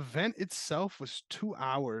 the event itself was 2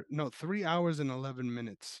 hours, no, 3 hours and 11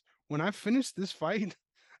 minutes. When I finished this fight,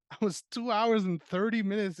 I was 2 hours and 30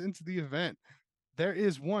 minutes into the event. There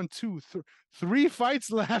is one, two, three fights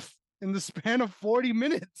left in the span of 40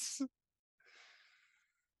 minutes.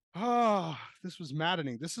 Oh, this was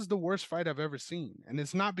maddening. This is the worst fight I've ever seen. And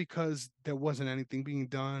it's not because there wasn't anything being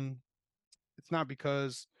done. It's not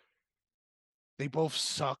because they both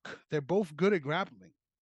suck. They're both good at grappling.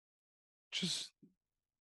 Just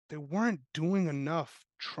they weren't doing enough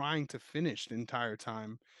trying to finish the entire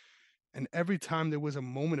time. And every time there was a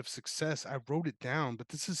moment of success, I wrote it down. But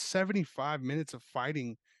this is 75 minutes of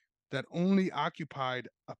fighting that only occupied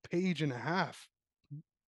a page and a half.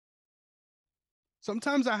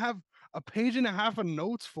 Sometimes I have a page and a half of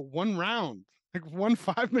notes for one round, like one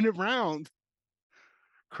 5-minute round.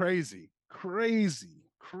 Crazy, crazy,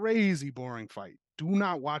 crazy boring fight. Do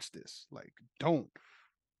not watch this. Like, don't.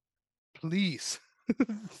 Please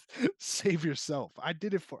save yourself. I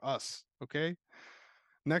did it for us. Okay.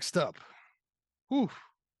 Next up. Whew.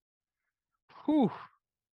 Whew.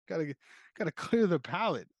 Gotta clear the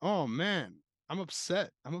palate. Oh man. I'm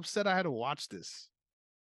upset. I'm upset I had to watch this.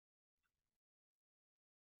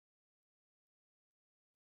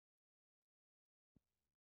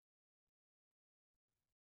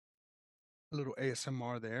 A little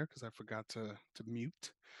ASMR there because I forgot to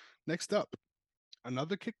mute. Next up,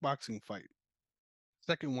 another kickboxing fight.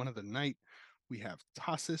 Second one of the night, we have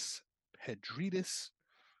Tassis Pedridis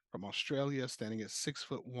from Australia, standing at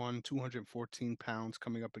 6'1", 214 pounds,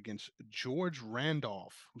 coming up against George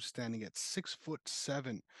Randolph, who's standing at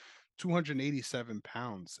 6'7", 287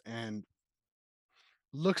 pounds, and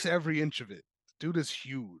looks every inch of it. Dude is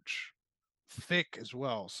huge, thick as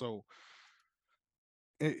well. So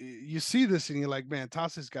you see this and you're like, man,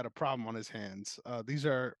 Tassis got a problem on his hands. These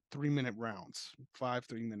are 3-minute rounds,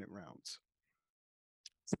 3-minute rounds.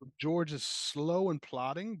 George is slow and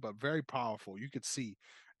plodding, but very powerful. You could see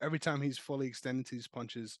every time he's fully extended to these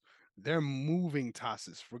punches, they're moving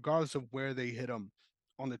Tassis, regardless of where they hit him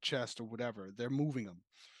on the chest or whatever. They're moving him.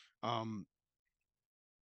 Um,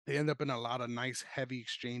 they end up in a lot of nice, heavy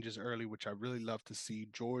exchanges early, which I really love to see.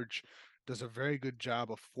 George does a very good job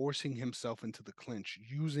of forcing himself into the clinch,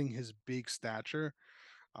 using his big stature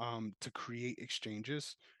to create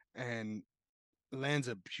exchanges. And lands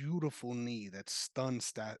a beautiful knee that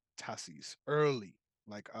stuns Tassis early,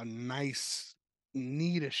 like a nice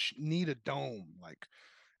knee to dome, like,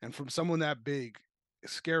 and from someone that big,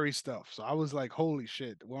 scary stuff. So I was like, holy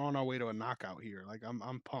shit, we're on our way to a knockout here. Like I'm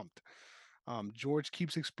pumped. George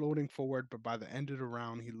keeps exploding forward, but by the end of the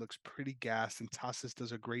round, he looks pretty gassed, and Tassis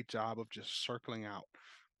does a great job of just circling out,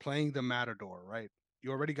 playing the matador. Right,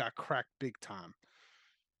 you already got cracked big time.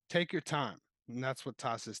 Take your time. And that's what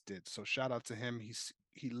Tassis did. So shout out to him.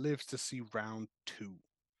 He lives to see round two.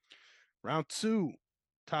 Round two,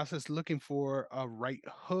 Tassis looking for a right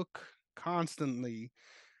hook constantly,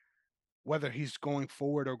 whether he's going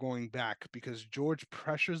forward or going back, because George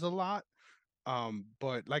pressures a lot.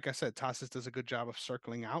 But like I said, Tassis does a good job of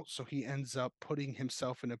circling out. So he ends up putting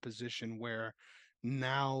himself in a position where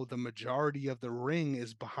now the majority of the ring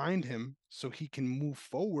is behind him. So he can move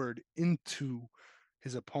forward into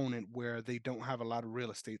his opponent where they don't have a lot of real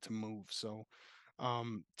estate to move. So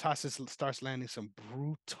Tassis starts landing some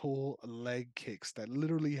brutal leg kicks that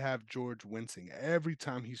literally have George wincing. Every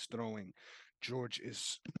time he's throwing, George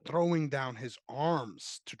is throwing down his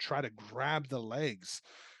arms to try to grab the legs,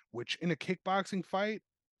 which in a kickboxing fight,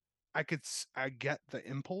 I get the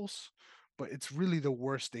impulse, but it's really the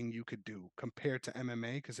worst thing you could do compared to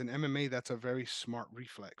MMA, because in MMA that's a very smart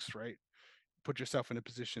reflex, right? Put yourself in a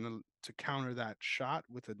position to counter that shot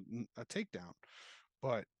with a takedown.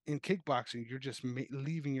 But in kickboxing, you're just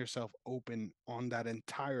leaving yourself open on that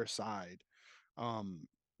entire side,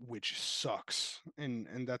 which sucks. And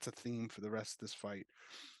that's a theme for the rest of this fight.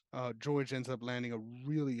 George ends up landing a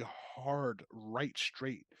really hard right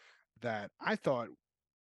straight that I thought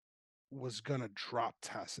was gonna drop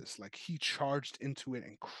Tassis. Like he charged into it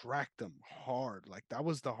and cracked him hard. Like that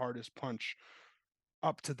was the hardest punch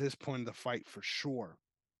up to this point of the fight for sure.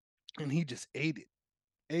 And he just ate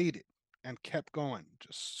it, and kept going.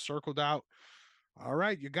 Just circled out. All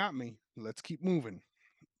right, you got me. Let's keep moving.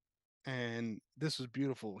 And this was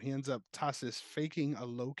beautiful. He ends up Tassis faking a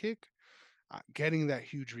low kick, getting that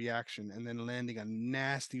huge reaction, and then landing a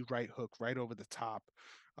nasty right hook right over the top,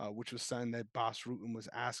 which was something that Boss Rutan was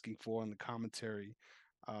asking for in the commentary.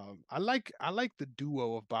 I like the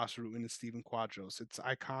duo of Boss Rutan and Steven Quadros. It's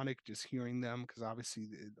iconic just hearing them because obviously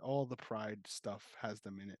all the Pride stuff has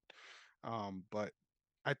them in it. But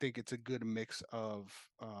I think it's a good mix of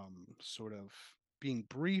sort of being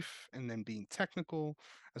brief and then being technical,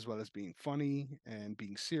 as well as being funny and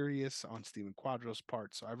being serious on Steven Quadros'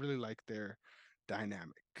 part. So I really like their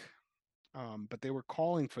dynamic. But they were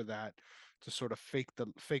calling for that to sort of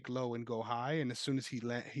fake low and go high. And as soon as he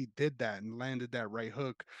did that and landed that right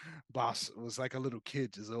hook, Boss was like a little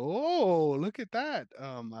kid, just oh look at that.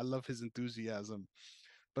 I love his enthusiasm.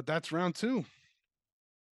 But that's round two.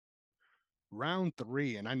 Round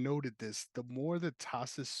three, and I noted this, the more that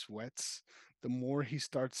Tassis sweats, the more he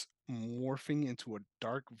starts morphing into a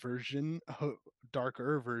darker version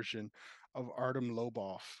of Artem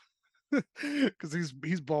Lobov. Because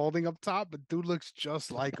he's balding up top, but dude looks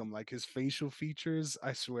just like him. Like his facial features,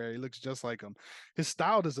 I swear, he looks just like him. His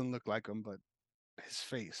style doesn't look like him, but his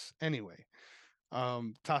face. Anyway,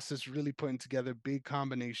 Tassa's really putting together big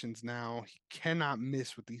combinations now. He cannot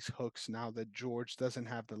miss with these hooks now that George doesn't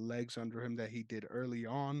have the legs under him that he did early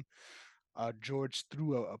on. George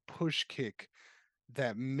threw a push kick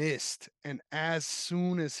that missed, and as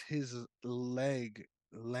soon as his leg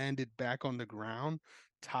landed back on the ground,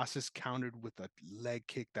 Tassis countered with a leg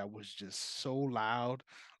kick that was just so loud,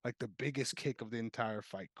 like the biggest kick of the entire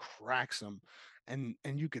fight, cracks him. And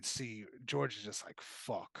you could see George is just like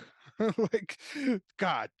fuck. Like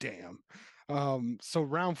god damn. So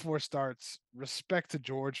round four starts. Respect to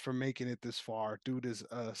George for making it this far. Dude is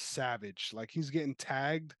a savage. Like he's getting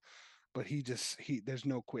tagged, but he there's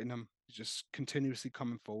no quitting him. He's just continuously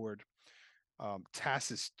coming forward.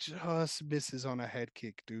 Tassis just misses on a head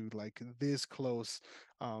kick, dude, like this close.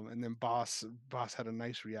 And then Boss had a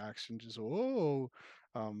nice reaction, just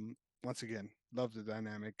um, once again, love the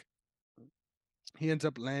dynamic. He ends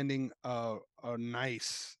up landing a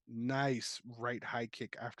nice right high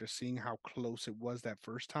kick after seeing how close it was that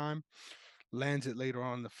first time. Lands it later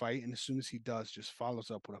on in the fight, and as soon as he does, just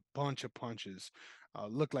follows up with a bunch of punches.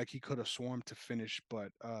 Looked like he could have swarmed to finish,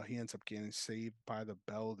 but he ends up getting saved by the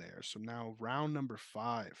bell there. So now round number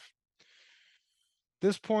five.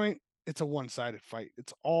 This point, it's a one-sided fight.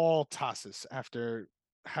 It's all Tassis after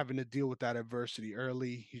having to deal with that adversity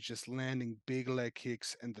early. He's just landing big leg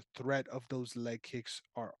kicks, and the threat of those leg kicks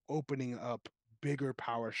are opening up bigger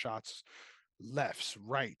power shots, lefts,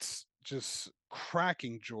 rights, just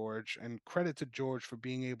cracking George. And credit to George for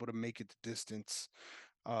being able to make it the distance.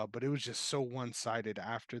 But it was just so one-sided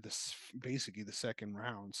after this, basically the second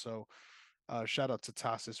round. So shout out to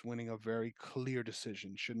Tassis winning a very clear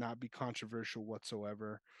decision. Should not be controversial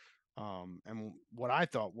whatsoever. And what I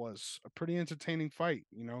thought was a pretty entertaining fight.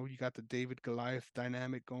 You know, you got the David Goliath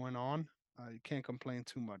dynamic going on. You can't complain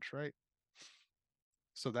too much, right?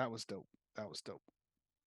 So that was dope. That was dope.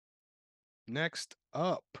 Next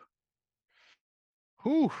up,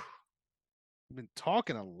 whew, been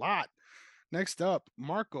talking a lot. Next up,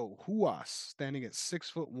 Marco Ruas, standing at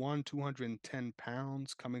 6'1", 210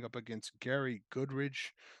 pounds, coming up against Gary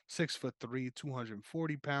Goodridge, 6'3",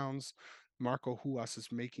 240 pounds. Marco Ruas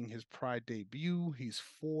is making his Pride debut. He's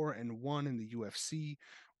 4-1 in the UFC,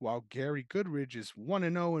 while Gary Goodridge is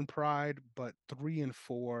 1-0 in Pride, but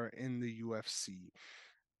 3-4 in the UFC.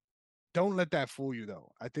 Don't let that fool you,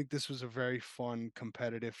 though. I think this was a very fun,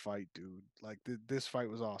 competitive fight, dude. Like this fight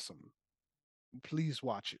was awesome. Please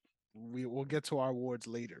watch it. We'll get to our awards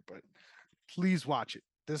later, but please watch it.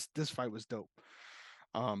 This fight was dope.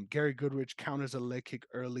 Gary Goodridge counters a leg kick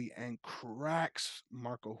early and cracks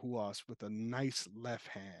Marco Ruas with a nice left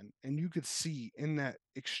hand. And you could see in that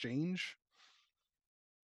exchange,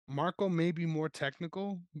 Marco may be more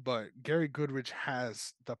technical, but Gary Goodridge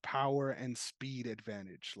has the power and speed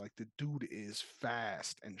advantage. Like the dude is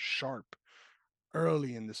fast and sharp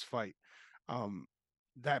early in this fight. Um,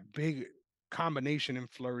 that big combination in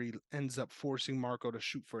flurry ends up forcing Marco to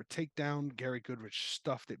shoot for a takedown. Gary Goodrich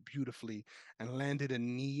stuffed it beautifully and landed a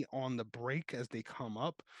knee on the break as they come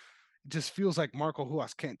up. It just feels like Marco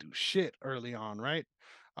Ruas can't do shit early on, right?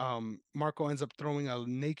 Marco ends up throwing a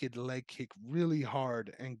naked leg kick really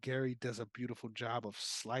hard, and Gary does a beautiful job of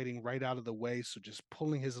sliding right out of the way. So just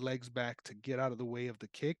pulling his legs back to get out of the way of the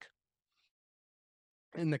kick.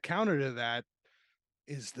 And the counter to that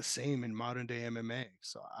is the same in modern day MMA.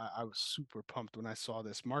 So I was super pumped when I saw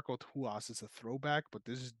this. Marco Ruas is a throwback, but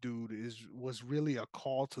this dude was really a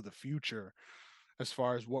call to the future as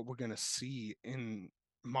far as what we're gonna see in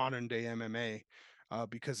modern day MMA.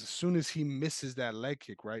 Because as soon as he misses that leg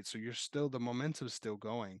kick, right? So you're still the momentum's still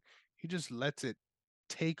going. He just lets it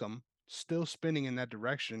take him, still spinning in that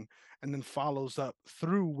direction, and then follows up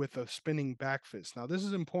through with a spinning back fist. Now this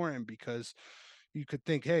is important because you could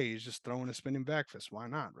think, hey, he's just throwing a spinning back fist. Why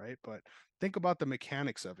not, right? But think about the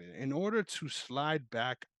mechanics of it. In order to slide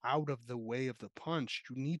back out of the way of the punch,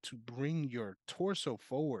 you need to bring your torso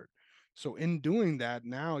forward. So in doing that,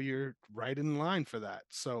 now you're right in line for that.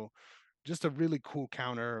 So just a really cool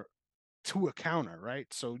counter to a counter, right?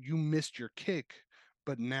 So you missed your kick,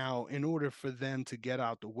 but now in order for them to get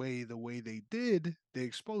out the way they did, they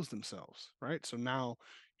exposed themselves, right? So now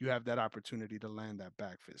you have that opportunity to land that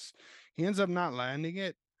back fist. He ends up not landing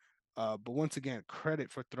it, but once again,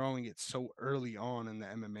 credit for throwing it so early on in the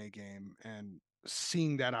MMA game and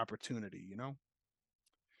seeing that opportunity, you know?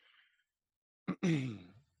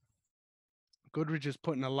 Goodridge is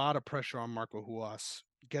putting a lot of pressure on Marco Ruas,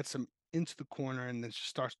 gets him into the corner, and then just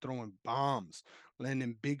starts throwing bombs,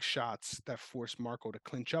 landing big shots that force Marco to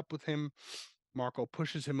clinch up with him. Marco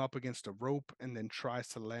pushes him up against a rope and then tries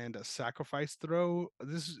to land a sacrifice throw.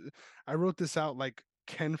 I wrote this out like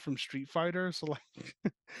Ken from Street Fighter, so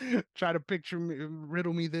like try to picture me,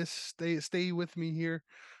 riddle me this, stay with me here.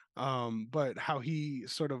 But how he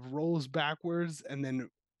sort of rolls backwards and then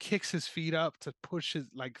kicks his feet up to push his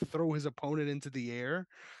like throw his opponent into the air.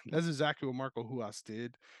 That's exactly what Marco Ruas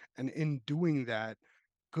did. And in doing that,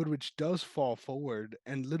 Goodrich does fall forward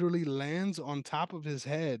and literally lands on top of his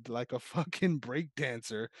head like a fucking break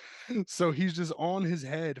dancer. So he's just on his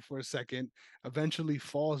head for a second, eventually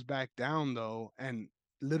falls back down though, and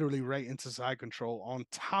literally right into side control on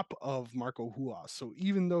top of Marco Ruas. So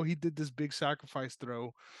even though he did this big sacrifice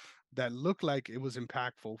throw that looked like it was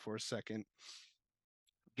impactful for a second,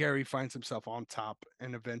 Gary finds himself on top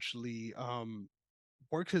and eventually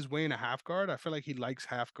works his way in a half guard. I feel like he likes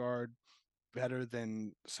half guard better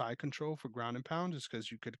than side control for ground and pound just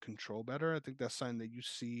because you could control better. I think that's something that you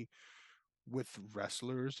see with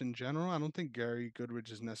wrestlers in general. I don't think Gary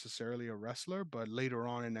Goodridge is necessarily a wrestler, but later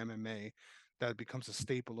on in MMA, that becomes a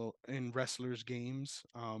staple in wrestlers' games.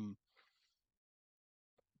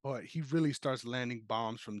 But he really starts landing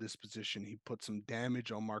bombs from this position. He put some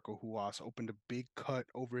damage on Marco Ruas, opened a big cut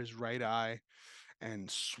over his right eye, and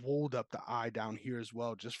swolled up the eye down here as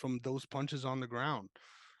well, just from those punches on the ground.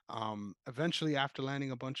 Eventually, after landing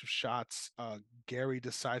a bunch of shots, Gary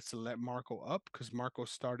decides to let Marco up because Marco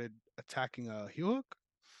started attacking a heel hook.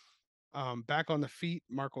 Back on the feet,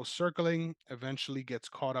 Marco circling, eventually gets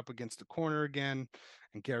caught up against the corner again,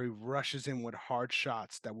 and Gary rushes in with hard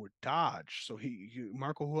shots that were dodged. So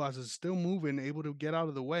Marco Ruas is still moving, able to get out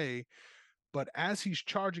of the way, but as he's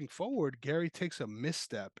charging forward, Gary takes a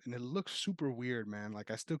misstep, and it looks super weird, man.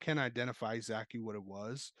 Like I still can't identify exactly what it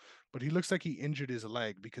was, but he looks like he injured his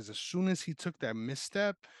leg because as soon as he took that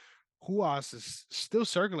misstep, Ruas is still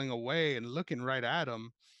circling away and looking right at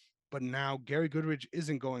him, but now Gary Goodridge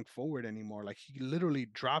isn't going forward anymore. Like he literally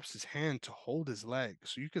drops his hand to hold his leg.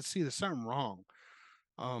 So you could see there's something wrong.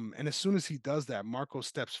 And as soon as he does that, Marco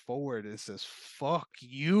steps forward and says, fuck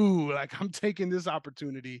you. Like I'm taking this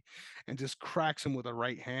opportunity and just cracks him with a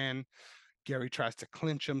right hand. Gary tries to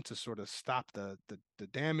clinch him to sort of stop the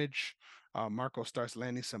damage. Marco starts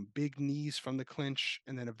landing some big knees from the clinch,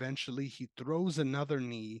 and then eventually he throws another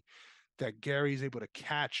knee that Gary's able to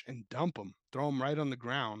catch and dump him, throw him right on the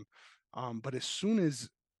ground. But as soon as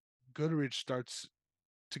Goodrich starts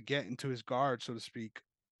to get into his guard, so to speak,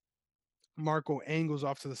 Marco angles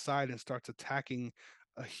off to the side and starts attacking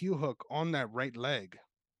a heel hook on that right leg.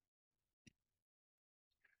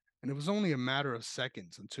 And it was only a matter of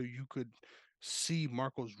seconds until you could see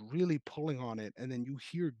Marco's really pulling on it. And then you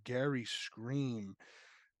hear Gary scream,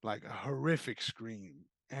 like a horrific scream.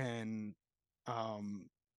 And um,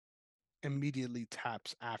 immediately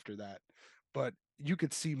taps after that. But you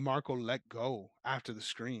could see Marco let go after the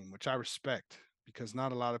scream, which I respect because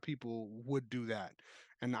not a lot of people would do that.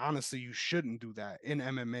 And honestly, you shouldn't do that in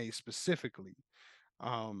MMA specifically,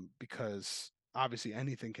 because obviously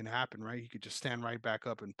anything can happen, right? You could just stand right back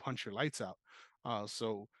up and punch your lights out.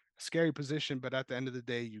 So scary position, but at the end of the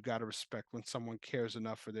day, you got to respect when someone cares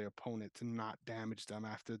enough for their opponent to not damage them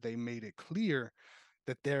after they made it clear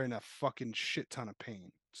that they're in a fucking shit ton of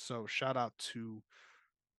pain. So shout out to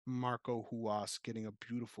Marco Ruas getting a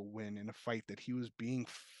beautiful win in a fight that he was being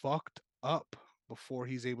fucked up before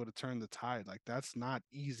he's able to turn the tide. Like that's not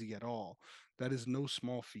easy at all. That is no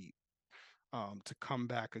small feat. To come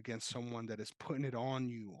back against someone that is putting it on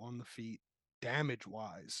you on the feet, damage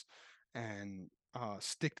wise, and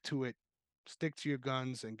stick to it, stick to your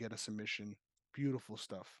guns, and get a submission. Beautiful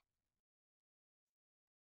stuff.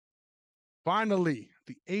 Finally,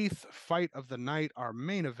 the eighth fight of the night, our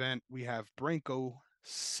main event. We have Branko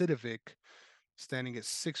Sidovic standing at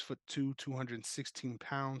 6'2", 216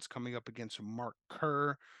 pounds, coming up against Mark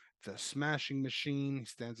Kerr, the smashing machine. He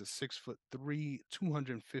stands at 6'3",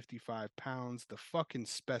 255 pounds, the fucking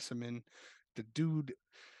specimen. The dude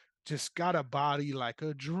just got a body like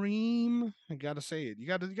a dream. I gotta say it. You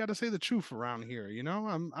gotta say the truth around here. You know,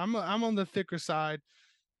 I'm on the thicker side.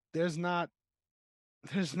 There's not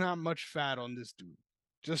there's not much fat on this dude.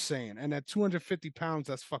 Just saying. And at 250 pounds,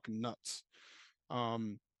 that's fucking nuts.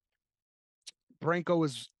 Um, Branko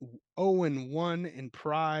is 0-1 in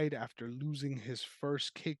Pride after losing his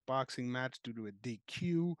first kickboxing match due to a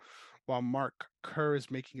DQ, while Mark Kerr is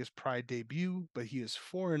making his Pride debut, but he is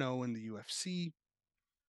 4-0 in the UFC.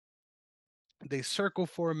 They circle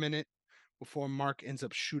for a minute before Mark ends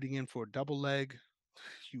up shooting in for a double leg.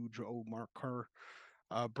 Huge old Mark Kerr.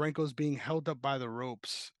 Branko's being held up by the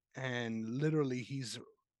ropes, and literally he's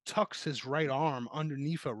tucks his right arm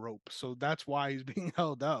underneath a rope, so that's why he's being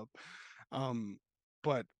held up. Um,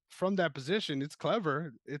 but from that position, it's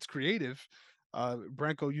clever, it's creative.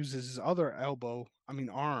 Branko uses his other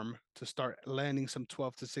arm, to start landing some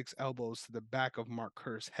 12-6 elbows to the back of Mark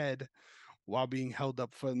Kerr's head while being held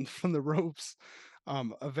up from the ropes.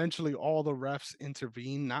 Eventually, all the refs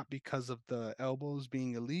intervene, not because of the elbows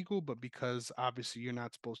being illegal, but because obviously you're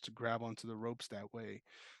not supposed to grab onto the ropes that way.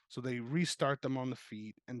 So they restart them on the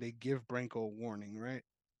feet and they give Branko a warning, right?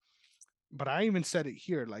 But I even said it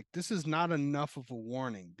here, like this is not enough of a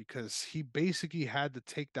warning because he basically had the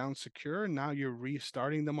takedown secure. And now you're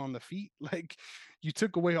restarting them on the feet. Like you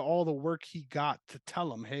took away all the work he got to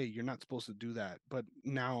tell him, hey, you're not supposed to do that. But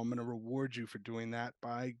now I'm going to reward you for doing that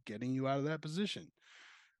by getting you out of that position.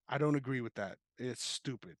 I don't agree with that. It's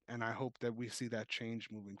stupid. And I hope that we see that change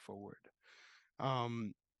moving forward.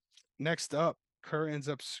 Um, Next up, Kerr ends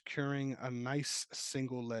up securing a nice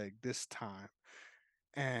single leg this time,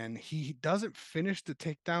 and he doesn't finish the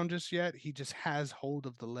takedown just yet. He just has hold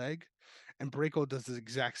of the leg, and Braco does the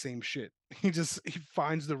exact same shit. He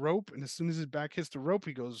finds the rope, and as soon as his back hits the rope,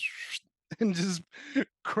 he goes and just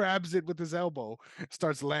grabs it with his elbow,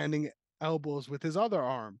 starts landing elbows with his other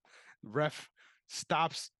arm. Ref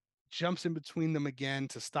stops, jumps in between them again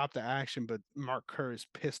to stop the action, but Mark Kerr is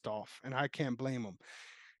pissed off, and I can't blame him.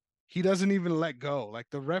 He doesn't even let go. Like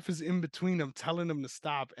the ref is in between them, telling him to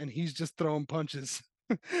stop, and he's just throwing punches.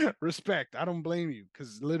 Respect. I don't blame you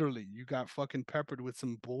because literally you got fucking peppered with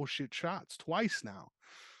some bullshit shots twice now.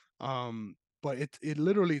 But it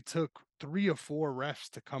literally took 3 or 4 refs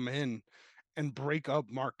to come in and break up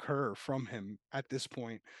Mark Kerr from him at this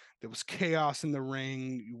point. There was chaos in the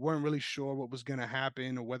ring. You weren't really sure what was going to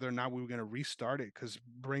happen or whether or not we were going to restart it because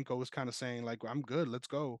Brinko was kind of saying, like, I'm good, let's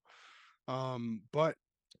go. But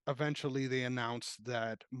eventually they announced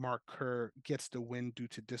that Mark Kerr gets the win due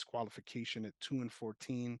to disqualification at 2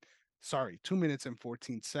 minutes and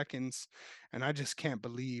 14 seconds. And I just can't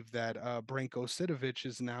believe that Branko Sidovic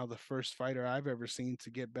is now the first fighter I've ever seen to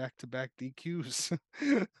get back-to-back DQs.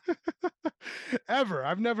 Ever.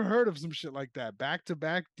 I've never heard of some shit like that.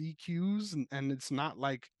 Back-to-back DQs, and it's not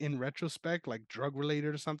like in retrospect, like drug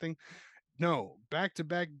related or something. No,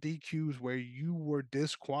 back-to-back DQs where you were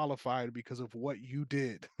disqualified because of what you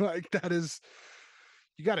did. Like that is,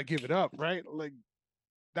 you got to give it up, right? Like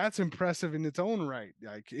that's impressive in its own right.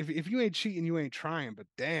 Like if you ain't cheating, you ain't trying. But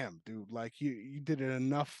damn, dude, like you did it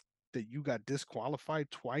enough that you got disqualified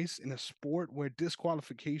twice in a sport where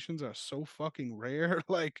disqualifications are so fucking rare.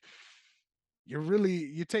 Like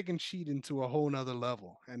you're taking cheating to a whole nother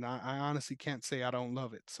level. And I honestly can't say I don't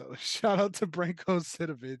love it. So shout out to Branko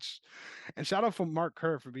Sidovic. And shout out for Mark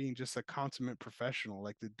Kerr for being just a consummate professional.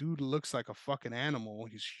 Like the dude looks like a fucking animal.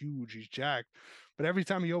 He's huge, he's jacked. But every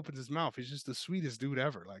time he opens his mouth, he's just the sweetest dude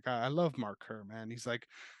ever. Like I love Mark Kerr, man. He's like,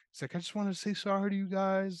 I just want to say sorry to you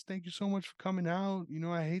guys. Thank you so much for coming out. You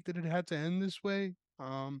know, I hate that it had to end this way.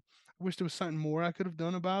 I wish there was something more I could have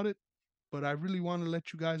done about it, but I really want to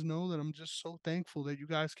let you guys know that I'm just so thankful that you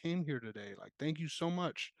guys came here today. Like, thank you so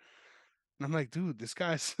much. And I'm like, dude, this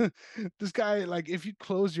guy's this guy, like, if you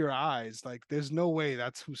close your eyes, like, there's no way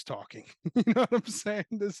that's who's talking. You know what I'm saying?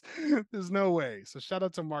 There's no way. So shout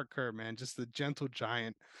out to Mark Kerr, man. Just a gentle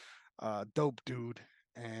giant, dope dude,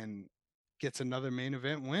 and gets another main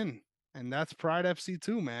event win. And that's Pride FC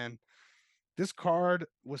too, man. This card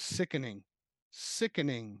was sickening.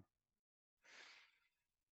 Sickening.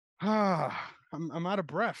 I'm out of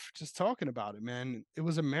breath just talking about it, man. It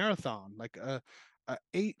was a marathon. Like a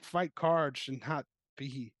 8 fight card should not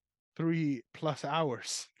be 3+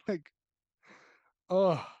 hours. Like,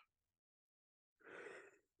 oh,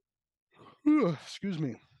 excuse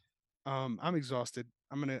me. I'm exhausted.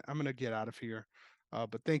 I'm gonna get out of here.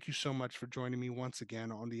 But thank you so much for joining me once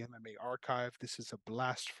again on the MMA Archive. This is a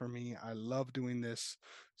blast for me. I love doing this.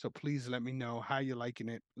 So please let me know how you're liking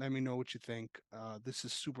it. Let me know what you think. This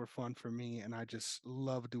is super fun for me, and I just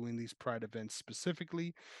love doing these Pride events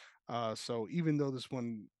specifically. So even though this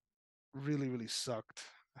one really sucked,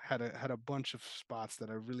 had a bunch of spots that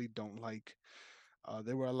I really don't like.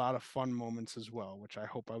 There were a lot of fun moments as well, which I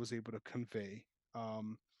hope I was able to convey.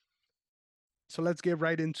 Um, so let's get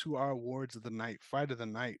right into our awards of the night. Fight of the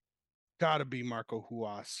night. Gotta be Marco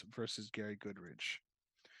Ruas versus Gary Goodridge.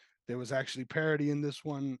 There was actually parity in this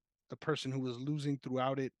one. The person who was losing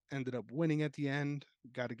throughout it ended up winning at the end.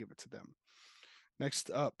 Gotta give it to them. Next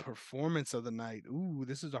up, performance of the night. Ooh,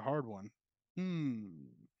 this is a hard one. You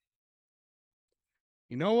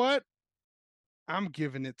know what? I'm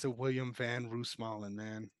giving it to William Van Roosmalen,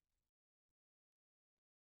 man.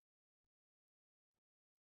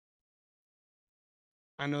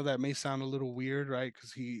 I know that may sound a little weird, right?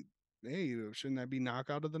 Because hey, shouldn't that be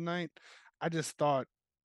knockout of the night? I just thought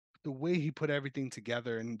the way he put everything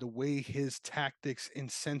together and the way his tactics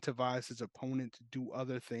incentivize his opponent to do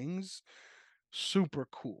other things, super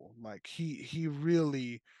cool. Like he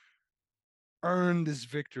really earned this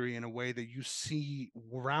victory in a way that you see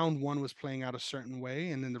round one was playing out a certain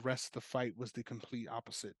way, and then the rest of the fight was the complete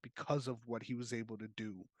opposite because of what he was able to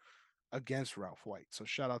do against Ralph White. So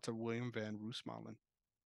shout out to William Van Roosmalen.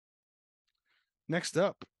 Next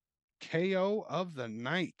up, KO of the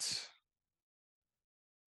night.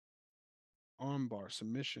 Armbar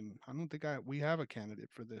submission. I don't think we have a candidate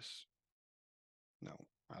for this. No,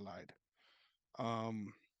 I lied.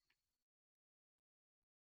 Um,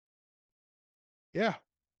 yeah,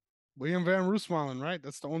 William Van Roosmalen, right?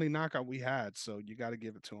 That's the only knockout we had, so you got to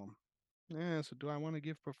give it to him. Yeah. So do I want to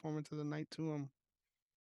give performance of the night to him?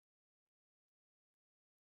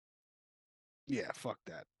 Yeah, fuck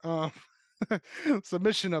that.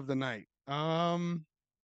 Submission of the night. I'm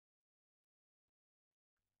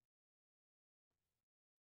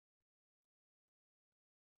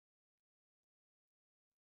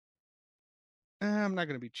not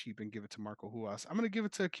gonna be cheap and give it to Marco Ruas. I'm gonna give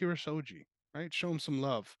it to Akira Shoji. Right, show him some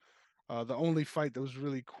love. The only fight that was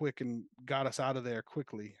really quick and got us out of there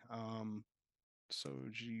quickly.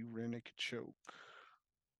 Soji Rennick choke.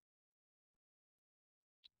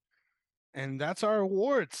 And that's our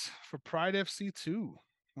awards for Pride FC 2.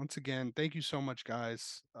 Once again, thank you so much,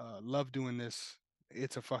 guys. Love doing this.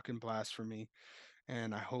 It's a fucking blast for me.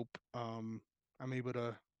 And I hope I'm able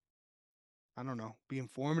to, I don't know, be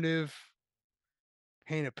informative,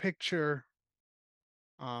 paint a picture,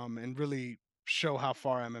 and really show how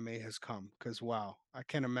far MMA has come. Because, wow, I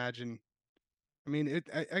can't imagine. I mean,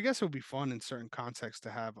 I guess it would be fun in certain contexts to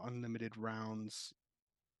have unlimited rounds,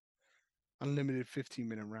 unlimited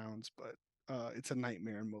 15-minute rounds, but it's a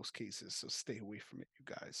nightmare in most cases. So stay away from it, you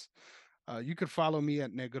guys. You could follow me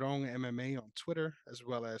at Negron MMA on Twitter, as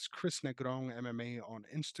well as Chris Negron MMA on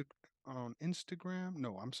Instagram.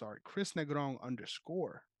 No, I'm sorry, Chris Negron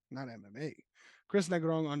underscore, not MMA. Chris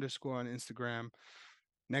Negron underscore on Instagram,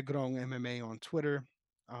 Negron MMA on Twitter.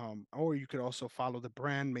 Or you could also follow the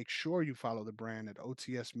brand. Make sure you follow the brand at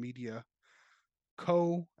OTS Media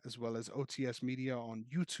Co. as well as OTS Media on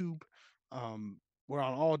YouTube. We're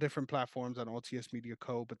on all different platforms on OTS Media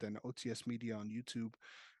Co. But then OTS Media on YouTube.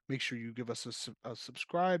 Make sure you give us a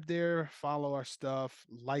subscribe there, follow our stuff,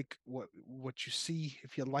 like what you see.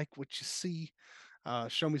 If you like what you see,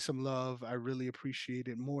 show me some love. I really appreciate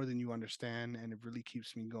it more than you understand, and it really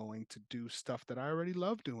keeps me going to do stuff that I already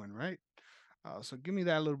love doing. Right. So give me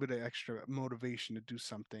that little bit of extra motivation to do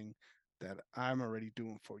something that I'm already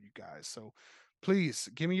doing for you guys. So please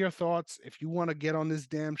give me your thoughts. If you want to get on this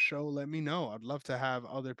damn show, let me know. I'd love to have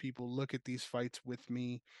other people look at these fights with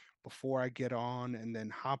me before I get on and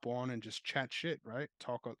then hop on and just chat shit, right?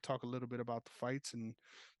 Talk a little bit about the fights and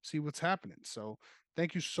see what's happening. So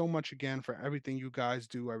thank you so much again for everything you guys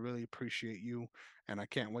do. I really appreciate you and I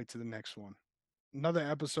can't wait to the next one. Another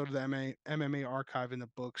episode of the MMA Archive in the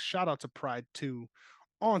books. Shout out to Pride 2.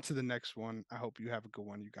 On to the next one. I hope you have a good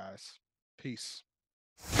one, you guys. Peace.